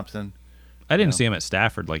friggin' Thompson. I didn't see him at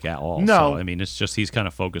Stafford at all. No. So, I mean, it's just he's kind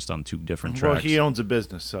of focused on two different tracks. Well, he owns a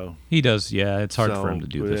business, so He does, yeah. It's hard for him to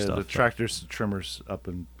do this the stuff. but tractors, trimmers up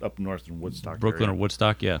north in Woodstock, Brooklyn area. or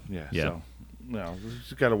Woodstock, yeah. Yeah. Yeah. So,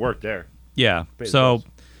 he's got to work there. Yeah. Pay the So bills.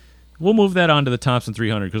 we'll move that on to the Thompson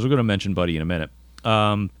 300 because we're going to mention Buddy in a minute.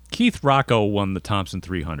 Keith Rocco won the Thompson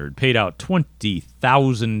 300, paid out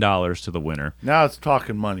 $20,000 to the winner. Now it's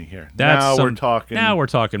talking money here. That's We're talking. Now we're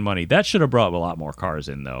talking money. That should have brought a lot more cars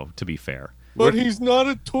in, though, to be fair. But he's not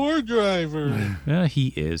a tour driver. Yeah, he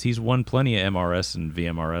is. He's won plenty of MRS and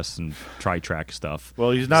VMRS and tri-track stuff.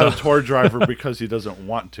 Well, he's not a tour driver because he doesn't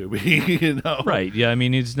want to be, Right. Yeah, I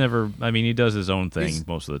mean, he does his own thing He's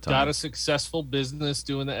most of the time. Got a successful business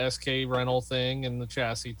doing the SK rental thing and the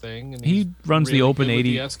chassis thing. And He he's runs the really Open good with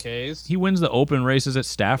 80. The SKs. He wins the open races at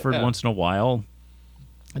Stafford Yeah. once in a while.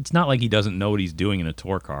 It's not like he doesn't know what he's doing in a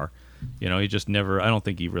tour car. He just never. I don't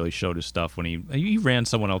think he really showed his stuff when he ran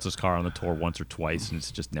someone else's car on the tour once or twice, and it's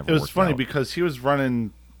just never. It was worked funny out. because he was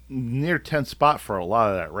running near 10th spot for a lot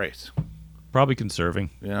of that race. Probably conserving.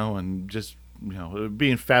 And just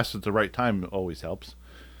being fast at the right time always helps.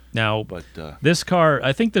 Now, But this car,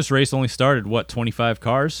 I think this race only started 25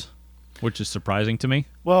 cars, which is surprising to me.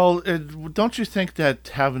 well, don't you think that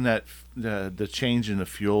having that the change in the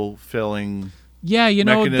fuel filling Yeah,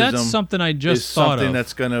 mechanism that's something I just is thought something of.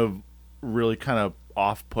 that's going to really kind of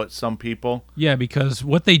off-put some people? Yeah, because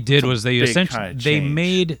what they did was they big essentially kinda they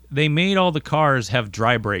change. made all the cars have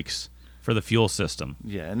dry brakes for the fuel system.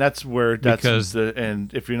 Yeah, and that's where Because-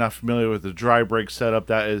 and if you're not familiar with the dry brake setup,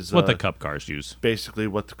 that is What the Cup cars use, basically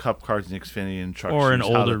what the Cup cars and Xfinity and trucks or use,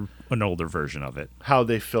 an older version of it. how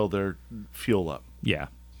they fill their fuel up. Yeah,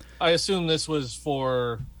 I assume this was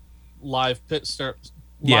for live pit stop.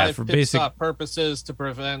 Yeah, live for pit basic- stop purposes to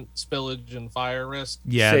prevent spillage and fire risk.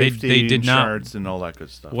 yeah. Safety, they did not. insurance, and all that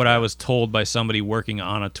good stuff. What I was told by somebody working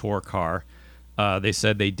on a tour car, they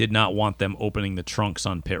said they did not want them opening the trunks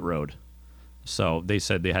on pit road. So they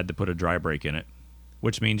said they had to put a dry brake in it,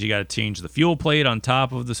 which means you got to change the fuel plate on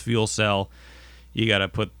top of this fuel cell. You got to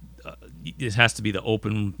put it has to be the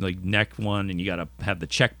open neck one, and you got to have the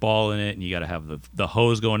check ball in it, and you got to have the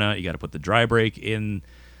hose going out. You got to put the dry brake in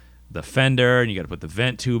the fender, and you got to put the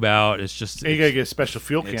vent tube out. It's just And you gotta get a special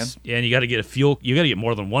fuel can. and you got to get a fuel. You got to get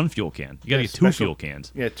more than one fuel can. You got to Yeah, get two special- fuel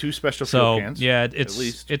cans. Yeah, 2 special So fuel cans. yeah, at it's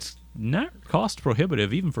least, it's not cost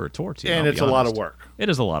prohibitive even for a tour team. and I'll it's be a lot of honest. work. It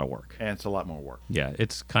is a lot of work. And it's a lot more work. Yeah,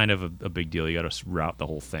 it's kind of a big deal. You got to route the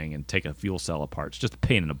whole thing and take a fuel cell apart. It's just a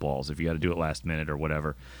pain in the balls if you got to do it last minute or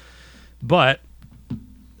whatever. But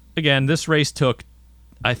again, this race took,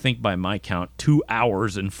 I think by my count, 2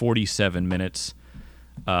 hours and 47 minutes.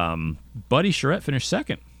 Buddy Charette finished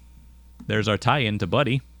second. There's our tie-in to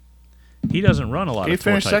Buddy. He doesn't run a lot He of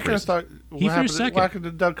tour finished type second. I races. thought, He what finished happened, what happened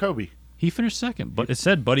to Doug Kobe? He finished second, but it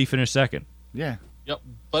said Buddy finished second. Yeah. Yep,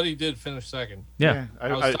 Buddy did finish second. Yeah.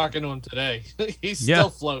 I was talking to him today. He's Yeah. still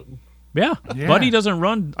floating. Yeah. Yeah. Buddy doesn't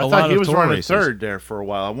run a I lot thought of he was tour running races. third there for a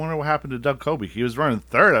while. I wonder what happened to Doug Kobe. He was running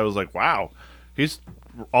third. I was like, wow, he's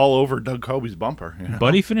all over Doug Kobe's bumper.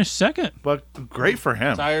 Buddy finished second. But great for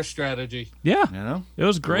him. Tire strategy. Yeah. It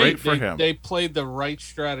was great. for him. They played the right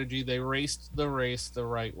strategy. They raced the race the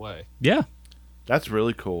right way. Yeah. That's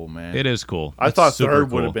really cool, man. It is cool. I It's thought super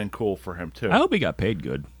third would cool. have been cool for him too. I hope he got paid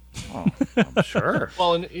good. Oh, I'm sure.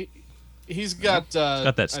 Well, and He's got got that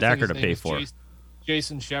I think stacker his to name pay is for.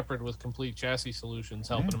 Jason Shepard with Complete Chassis Solutions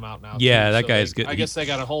helping him out now. Yeah, too. that So guy's they- good. I guess they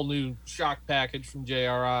got a whole new shock package from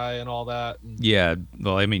JRI and all that. And Yeah,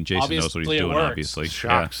 well, I mean, Jason knows what Obviously he's it doing, works. obviously.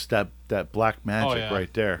 Shocks, that black magic yeah.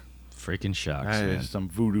 right there. Yeah. Freaking shocks, That man. is some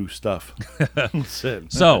voodoo stuff. That's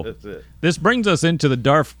it. So, That's it. this brings us into the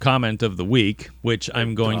DARF comment of the week, which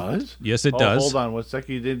I'm going... Does? Yes, it Oh, does. Hold on one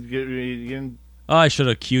second. You didn't Oh, I should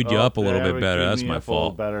have queued you up a little there bit we better. go. That's Me my up a little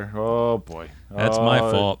fault. Better. Oh boy. That's my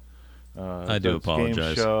fault. I do that's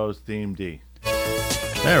apologize. Game shows theme D.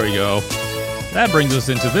 There we go. That brings us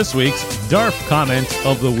into this week's DARF comment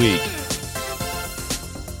of the week.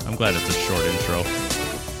 I'm glad it's a short intro.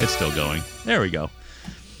 It's still going. There we go.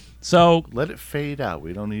 So, Let it fade out.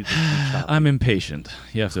 We don't need to keep chopping. I'm impatient.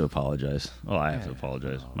 You have to apologize. Oh, I have to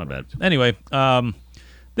apologize. My bad. Anyway,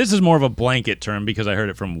 this is more of a blanket term because I heard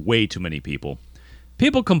it from way too many people.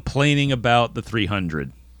 People complaining about the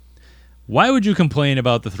 300. Why would you complain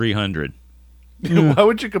about the 300? Why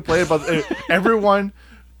would you complain about everyone?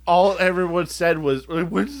 All everyone said was,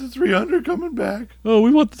 "When's the 300 coming back?" Oh, we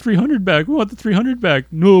want the 300 back. We want the 300 back.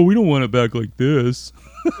 No, we don't want it back like this.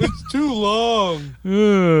 it's too long.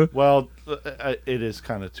 Well, it is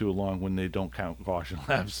kind of too long when they don't count caution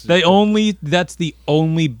laps. That's the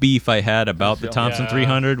only beef I had about the Thompson Yeah.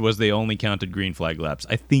 300 was they only counted green flag laps.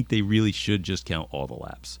 I think they really should just count all the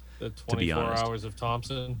laps. The To be 24 honest. hours of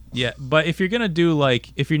Thompson. Yeah, but if you're going to do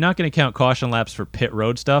if you're not going to count caution laps for pit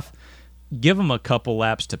road stuff, give them a couple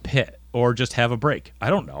laps to pit or just have a break.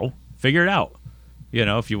 I don't know. Figure it out.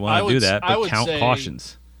 If you want to do that, I but would count say-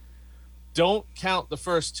 cautions. Don't count the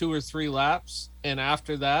first 2 or 3 laps, and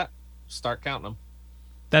after that, start counting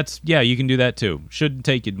them. You can do that too. Shouldn't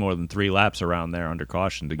take you more than 3 laps around there under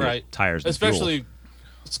caution to get Right. tires and fuel. Especially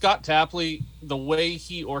Scott Tapley, the way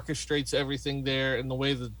he orchestrates everything there and the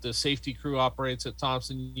way that the safety crew operates at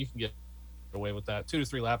Thompson, you can get away with that. 2 to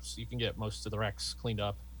 3 laps, you can get most of the wrecks cleaned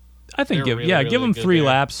up. I think They're give really, them really good 3 there.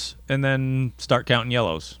 laps and then start counting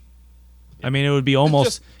yellows. I mean, it would be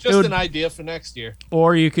almost Just it would- an idea for next year.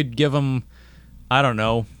 or you could give them, I don't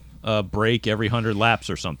know, a break every 100 laps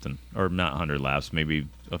or something, or not 100 laps. Maybe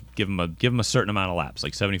give them a certain amount of laps,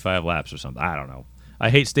 like 75 laps or something. I don't know. I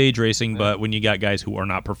hate stage racing, but when you got guys who are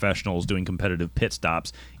not professionals doing competitive pit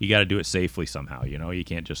stops, you got to do it safely somehow. You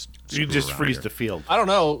can't just You screw just around freeze here. the field. I don't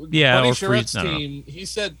know. Yeah, Buddy or freeze- Charrette's I don't know. team.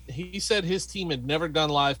 He said his team had never done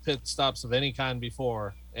live pit stops of any kind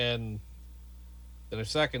before, and they're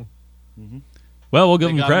second. Well, we'll give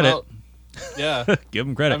They them got credit. him out. Yeah, Give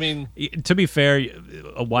them credit. I mean- to be fair,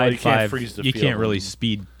 a wide you can't 5, freeze the you field. can't really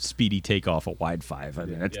speedy take off a wide 5. I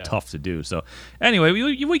mean, that's Yeah. tough to do. So, anyway,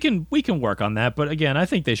 we can work on that. But again, I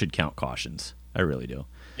think they should count cautions. I really do.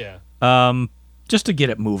 yeah. Just to get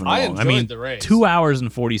it moving I along. enjoyed the race. 2 hours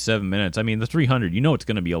and 47 minutes. I mean, the 300. It's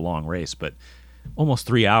going to be a long race, but almost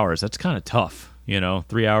 3 hours. That's kind of tough.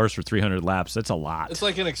 3 hours for 300 laps. That's a lot. It's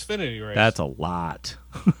like an Xfinity race. That's a lot.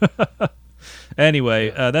 Anyway,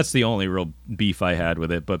 that's the only real beef I had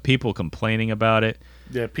with it. But people complaining about it.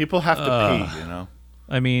 Yeah, people have to pee,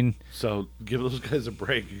 I mean, So give those guys a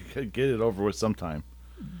break. Get it over with sometime.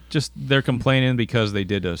 just they're complaining because they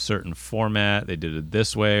did a certain format. They did it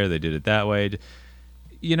this way or they did it that way.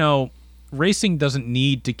 Racing doesn't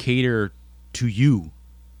need to cater to you.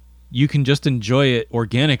 You can just enjoy it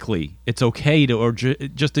organically. It's okay to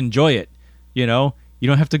just enjoy it. You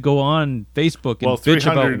don't have to go on Facebook and Well, bitch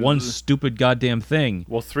about 300 one stupid goddamn thing.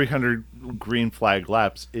 Well, 300 green flag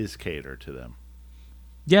laps is catered to them.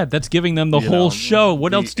 Yeah, that's giving them the whole show.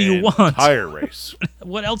 What the else do you want? Entire race,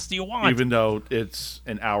 What else do you want? even though it's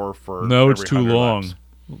an hour for. No, it's every too 100 long. laps.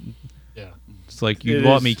 yeah. It's like you It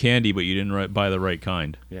bought is- me candy, but you didn't buy the right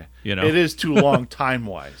kind. Yeah, It it is too long time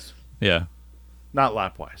wise, Yeah. not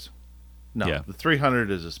lap wise. No, Yeah. the 300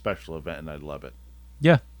 is a special event, and I love it.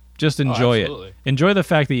 Yeah. Just enjoy it. absolutely. Enjoy the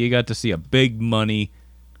fact that you got to see a big money,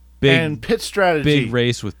 And pit strategy, big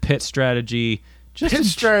race with pit strategy. Just Pit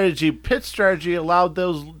strategy allowed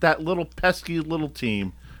that little pesky little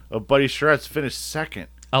team of Buddy Charette finish second,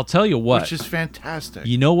 I'll tell you what. which is fantastic.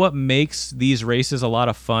 You know what makes these races a lot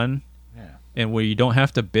of fun Yeah. and where you don't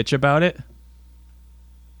have to bitch about it?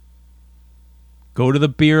 Go to the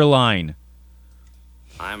beer line.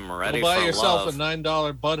 I'm ready Go buy for yourself love. a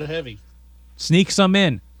 $9 Bud Heavy. Sneak some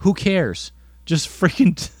in. Who cares? Just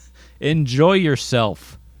freaking enjoy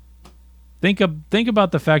yourself. Think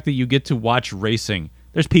about the fact that you get to watch racing.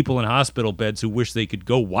 There's people in hospital beds who wish they could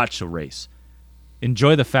go watch a race.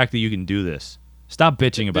 Enjoy the fact that you can do this. Stop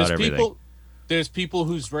bitching about everything. There's people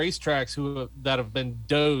whose racetracks that have been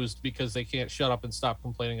dozed because they can't shut up and stop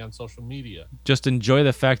complaining on social media. Just enjoy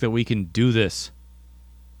the fact that we can do this.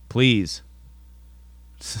 Please.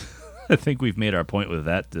 I think we've made our point with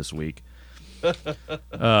that this week.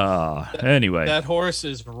 Anyway. That horse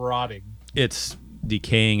is rotting. It's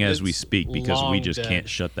decaying as we It's speak because we long just dead. can't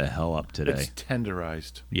shut the hell up today. It's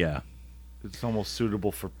tenderized. Yeah. It's almost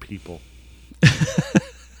suitable for people.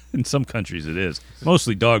 In some countries it is.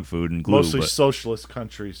 Mostly dog food and glue. Mostly but- socialist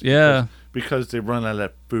countries. Yeah. Because they run out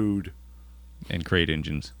of food and crate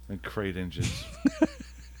engines. and crate engines.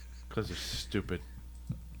 Because they're stupid.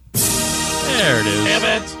 There it is.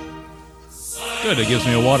 Damn it! Good, it gives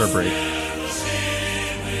me a water break.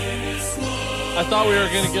 I thought we were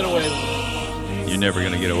going to get away with it. You're never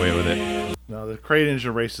going to get away with it. No, the crate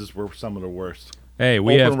engine races were some of the worst. Hey,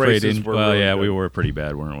 we Open have crate races engines. were Well, really yeah, good. we were pretty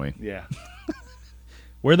bad, weren't we? Yeah.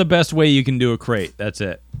 We're the best way you can do a crate. That's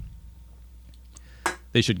it.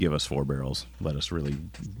 They should give us 4 barrels. Let us really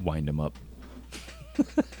wind them up.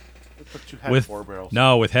 But you had With 4 barrels.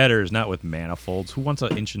 No, with headers, not with manifolds. Who wants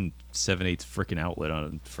an inch and 7/8 freaking outlet on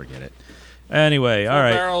it? Forget it. Anyway, all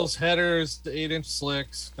right. Barrels, headers, the 8-inch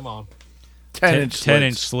slicks. Come on. 10-inch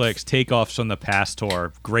 10-inch slicks. Takeoffs on the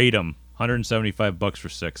Pastor. Grade them. $175 for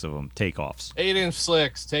 6 of them. Takeoffs. 8-inch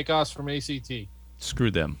slicks. Takeoffs from ACT.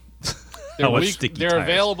 Screw them. They're, How much sticky they're tires.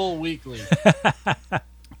 available weekly.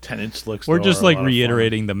 10-inch slicks. We're though, just are a like lot of fun.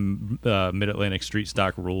 reiterating the Mid-Atlantic Street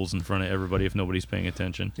Stock rules in front of everybody if nobody's paying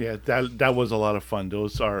attention. Yeah, that was a lot of fun.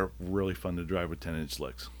 Those are really fun to drive with 10-inch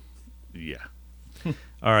slicks. Yeah.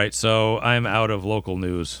 All right, so I'm out of local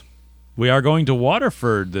news. We are going to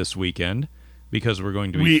Waterford this weekend because we're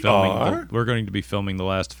going to be we're going to be filming the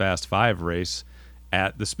last Fast 5 race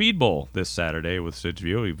at the Speed Bowl this Saturday with Sid's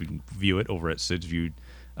View. You can view it over at Sid's View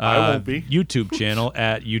I won't be. YouTube channel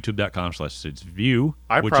at youtube.com/Sid's View, which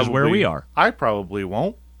probably, is where we are. I probably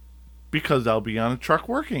won't because I'll be on a truck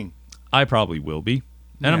working. I probably will be.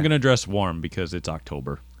 And I'm Yeah. going to dress warm because it's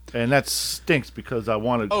October. And that stinks because I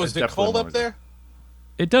wanted. Oh, is it cold up there?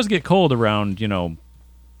 It does get cold around,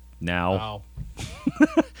 now. Wow.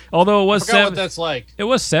 Although it was I forgot what that's like. It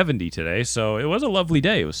was 70 today, so it was a lovely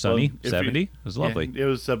day. It was sunny, 70. It was lovely. It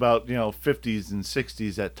was about 50s and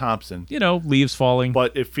 60s at Thompson. Leaves falling.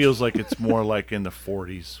 But it feels like it's more like in the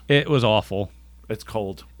 40s. It was awful. It's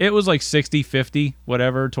cold. It was like 60, 50,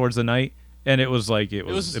 whatever, towards the night. And it was like, it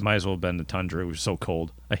might as well have been the tundra. It was so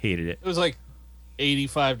cold. I hated it. It was like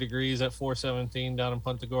 85 degrees at 417 down in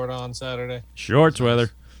Punta Gorda on Saturday. Shorts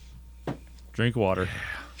weather. Drink water.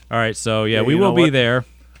 All right, so Yeah, we you will know be what? there.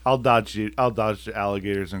 I'll dodge you. I'll dodge the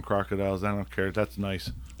alligators and crocodiles. I don't care. That's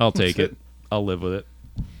nice. I'll take it. I'll live with it.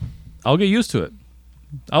 I'll get used to it.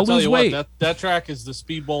 I'll tell lose you weight. What, that track is the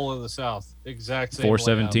Speed Bowl of the South. Exact same.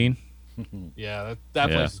 417. layout. Yeah, that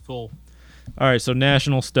Yeah. place is cool. All right, so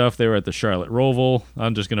national stuff. They were at the Charlotte Roval.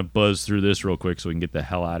 I'm just going to buzz through this real quick so we can get the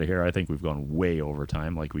hell out of here. I think we've gone way over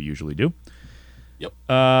time like we usually do. Yep.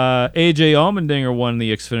 AJ Allmendinger won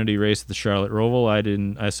the Xfinity race at the Charlotte Roval.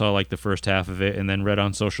 I saw like the first half of it and then read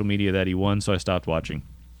on social media that he won, so I stopped watching.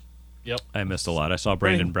 Yep. I missed a lot. I saw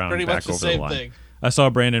Brandon Brown pretty much back the over the same line. thing. I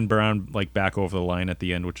saw Brandon Brown like back over the line at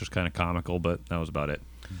the end, which was kind of comical, but that was about it.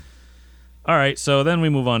 All right, so then we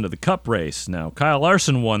move on to the Cup race. Now, Kyle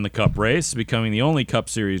Larson won the Cup race, becoming the only Cup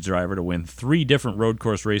Series driver to win 3 different road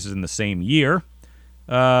course races in the same year.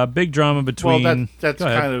 Big drama between... Well, that's Go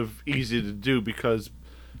ahead. kind of easy to do because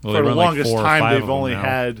Well, they for the run like longest 4 or time 5 they've of them only now.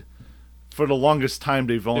 had. For the longest time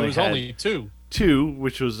they've There only was had only 2. 2,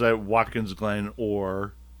 which was at Watkins Glen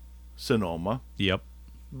or Sonoma. Yep.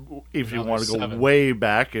 If you Now want to there's go 7. way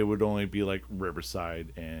back, it would only be like Riverside,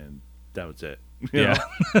 and that was it. You Yeah.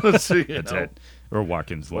 know? Let's see, That's it. Or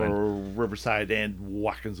Watkins Glen. Or Riverside and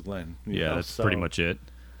Watkins Glen. you Yeah, know, that's so pretty much it.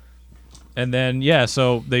 And then,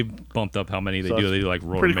 so they bumped up how many they So do. it's They do like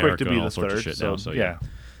Road pretty quick America to be and all the sorts of third, shit so, now. So, yeah.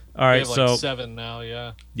 All right, We have like so 7 now,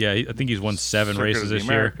 yeah. yeah, I think he's won 7 Circuit races of the this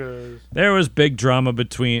year. Americas. There was big drama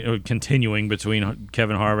continuing between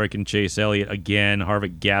Kevin Harvick and Chase Elliott again.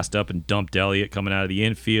 Harvick gassed up and dumped Elliott coming out of the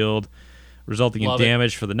infield, resulting Love in it.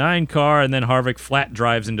 damage for the 9 car. And then Harvick flat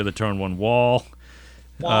drives into the turn 1 wall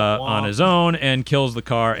on his own and kills the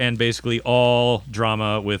car. And basically all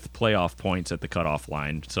drama with playoff points at the cutoff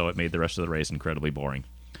line. So it made the rest of the race incredibly boring.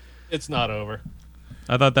 It's not over.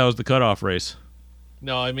 I thought that was the cutoff race.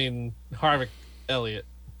 No, I mean Harvick Elliott.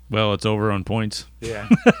 Well, it's over on points. Yeah.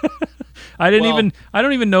 I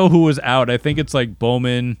don't even know who was out. I think it's like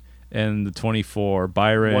Bowman and the 24,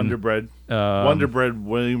 Byron, Wonderbread. Wonderbread,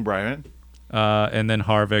 William Bryant. and then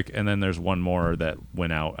Harvick, and then there's one more that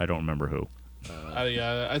went out. I don't remember who.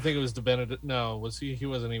 I think it was the Benedict. No, was he? He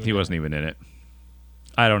wasn't even. He wasn't even in it.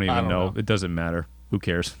 I don't even don't know. know. It doesn't matter. Who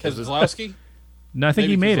cares? Keselowski. No, I think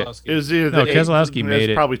he made it. Keselowski. It was either No, the Keselowski it was made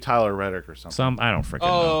it. Probably Tyler Reddick or something. I don't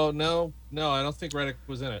freaking know. Oh no, I don't think Reddick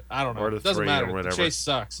was in it. I don't know. Or the It doesn't 3 or matter. The whatever. chase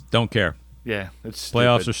sucks. Don't care. Yeah, it's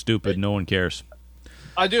Playoffs stupid. are stupid. No one cares.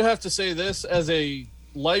 I do have to say this as a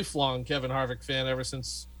lifelong Kevin Harvick fan ever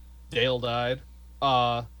since Dale died.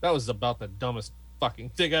 That was about the dumbest fucking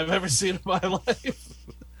thing I've ever seen in my life.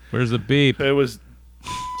 Where's the beep? It was.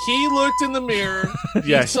 He looked in the mirror,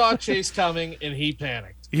 Yeah. he saw Chase coming, and he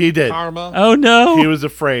panicked. He did. Karma. Oh no! He was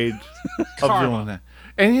afraid of Karma. doing that.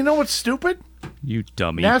 And you know what's stupid? You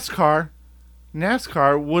dummy. NASCAR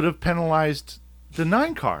would have penalized the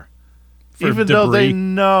 9 car, For even though they debris.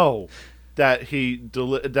 know that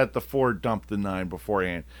that the Ford dumped the 9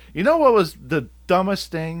 beforehand. You know what was the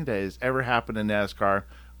dumbest thing that has ever happened in NASCAR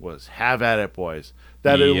was have at it, boys.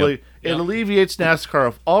 That Yep. it alleviates NASCAR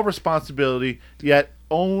of all responsibility, yet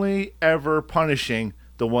only ever punishing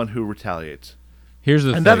the one who retaliates. Here's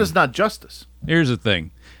the thing. And that is not justice. Here's the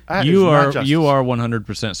thing. That You is not are justice.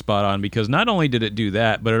 100% spot on, because not only did it do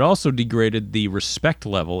that, but it also degraded the respect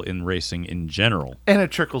level in racing in general. And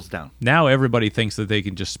it trickles down. Now everybody thinks that they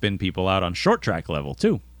can just spin people out on short track level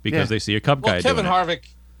too, because Yeah. they see a Cup guy Well, doing it.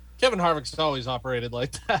 Kevin Harvick's always operated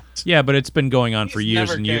like that. Yeah, but it's been going on for He's years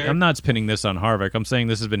never and years. cared. I'm not pinning this on Harvick. I'm saying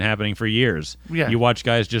this has been happening for years. Yeah. You watch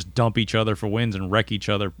guys just dump each other for wins and wreck each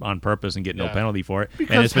other on purpose and get no Yeah. penalty for it.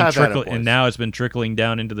 Because and it's been have at it, trickling, and boys. now it's been trickling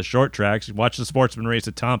down into the short tracks. Watch the Sportsman race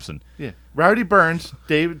at Thompson. Yeah, Rowdy Burns,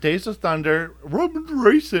 Days of Thunder, Rubin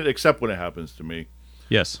racing, except when it happens to me.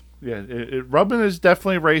 Yes. Yeah, Rubin is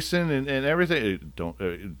definitely racing and everything. Don't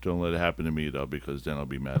let it happen to me though, because then I'll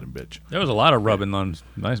be mad and bitch. There was a lot of rubbing on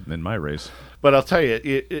in my race. But I'll tell you,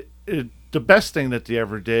 the best thing that they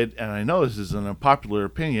ever did, and I know this is an unpopular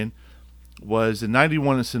opinion, was in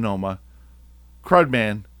 '91 in Sonoma,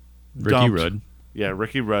 Crudman Ricky dumped- Rudd. Yeah,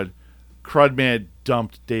 Ricky Rudd. Crudman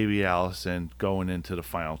dumped Davey Allison going into the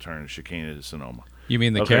final turn of chicane at Sonoma. You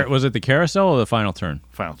mean the Okay. was it the carousel or the final turn?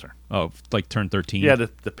 Final turn. Oh, like turn 13? Yeah, the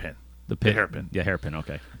pin. the pin. hairpin. Yeah, hairpin,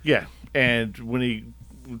 okay. Yeah, and when he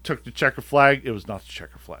took the checker flag, it was not the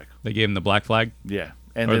checker flag. They gave him the black flag? Yeah,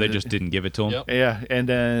 and Or then they just didn't give it to him? Yep. Yeah,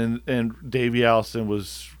 and Davey Allison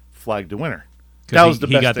was flagged the winner. 'Cause That was the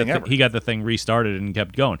best got thing ever. He got the thing restarted and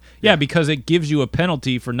kept going. Yeah, because it gives you a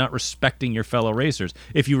penalty for not respecting your fellow racers.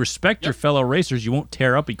 If you respect your fellow racers, you won't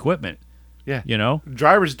tear up equipment. Yeah. You know?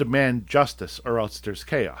 Drivers demand justice or else there's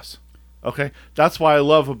chaos. Okay? That's why I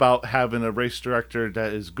love about having a race director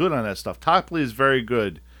that is good on that stuff. Topley is very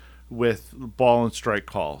good with ball and strike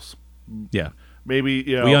calls. Yeah. Maybe,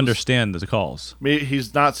 We understand the calls. Maybe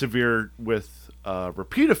he's not severe with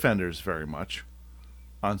repeat offenders very much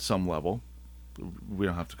on some level. We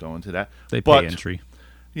don't have to go into that. They pay entry.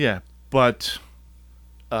 Yeah, but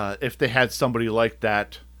if they had somebody like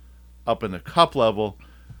that up in the cup level,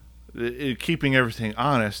 keeping everything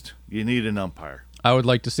honest, you need an umpire. I would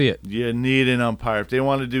like to see it. You need an umpire. If they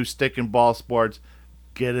want to do stick and ball sports,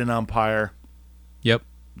 get an umpire. Yep.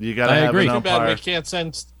 You got to I have agree. an Too bad umpire. we can't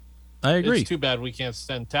send. I agree. It's too bad we can't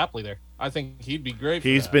send Tapley there. I think he'd be great. For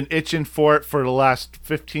He's that. been itching for it for the last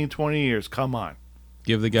 15, 20 years. Come on.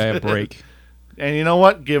 Give the guy a break. And you know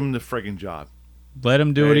what? Give him the friggin' job. Let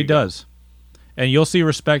him do There what he you go. does. And you'll see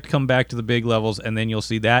respect come back to the big levels, and then you'll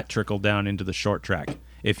see that trickle down into the short track.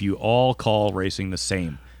 If you all call racing the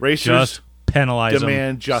same. Racers just penalize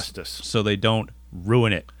demand them justice. so they don't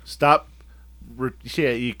ruin it. Stop.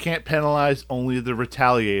 Yeah, you can't penalize only the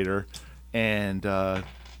retaliator, and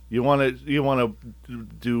you want to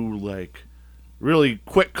do like really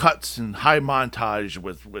quick cuts and high montage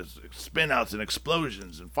with spin outs and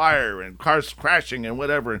explosions and fire and cars crashing and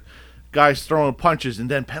whatever, and guys throwing punches, and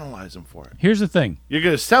then penalize them for it. Here's the thing. You're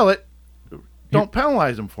gonna sell it. Don't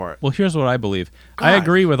penalize them for it. Well, here's what I believe. I God.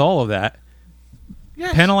 agree with all of that.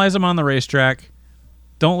 Yes. Penalize them on the racetrack.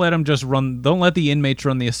 Don't let them just run. Don't let the inmates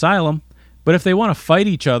run the asylum. But if they want to fight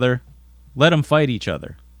each other, let them fight each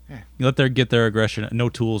other. Yeah. You let them get their aggression. No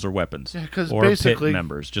tools or weapons. Yeah, 'cause or basically- pit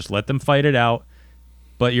members. Just let them fight it out.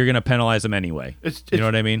 But you're going to penalize them anyway. You know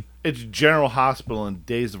what I mean? It's General Hospital and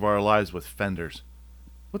Days of Our Lives with fenders.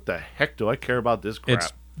 What the heck do I care about this crap?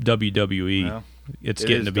 It's WWE. Well, it's it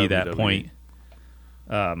getting is to be that WWE. point.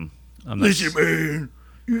 I'm not Listen, man,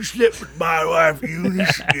 you slept with my wife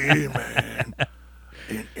Eunice again, man.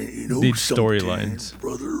 And you know Need something, storylines.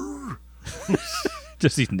 brother.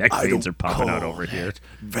 just these neck I veins don't are popping out call over here. that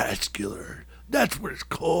vascular. That's what it's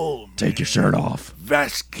called. Take your shirt off.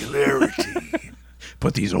 Vascularity.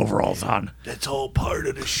 Put these overalls on. That's all part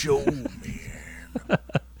of the show, man.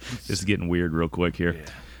 This is getting weird real quick here.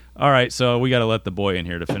 All right, so we got to let the boy in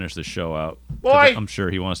here to finish the show out. 'Cause Boy! I'm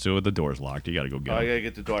sure he wants to. The door's locked. You got to go get I him. gotta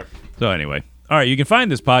get the door. So anyway, All right, you can find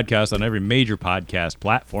this podcast on every major podcast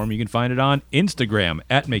platform. You can find it on Instagram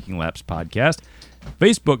at Making Laps Podcast,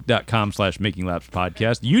 Facebook.com/Making Laps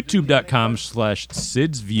Podcast,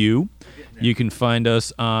 YouTube.com/Sid's View. You can find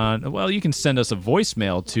us on, well, you can send us a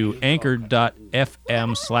voicemail to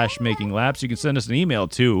anchor.fm/Making Laps. You can send us an email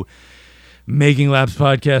to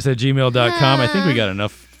makinglapspodcast@gmail.com. I think we got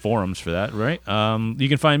enough forums for that, right? You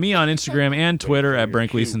can find me on Instagram and Twitter at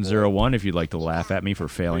BrankLeeson01 if you'd like to laugh at me for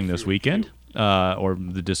failing this weekend or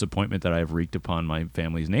the disappointment that I have wreaked upon my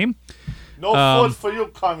family's name. No food for you,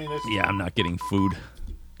 communist. Yeah, I'm not getting food.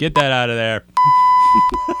 Get that out of there.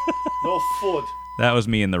 No food. That was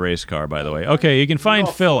me in the race car, by the way. Okay, you can find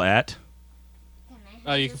Phil at...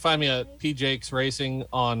 You can find me at PJakes Racing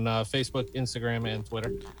on Facebook, Instagram, and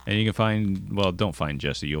Twitter. And you can find, well, don't find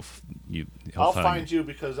Jesse. I'll find you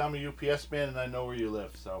because I'm a UPS man and I know where you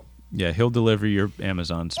live. So yeah, he'll deliver your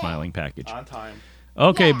Amazon smiling package on time.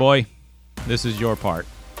 Okay, boy, this is your part.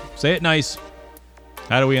 Say it nice.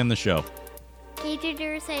 How do we end the show? Keep your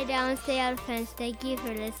doors say down and stay out of fence. Thank you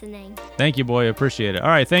for listening. Thank you, boy. Appreciate it. All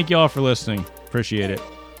right, thank you all for listening. Appreciate it.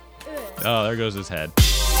 Oh, there goes his head.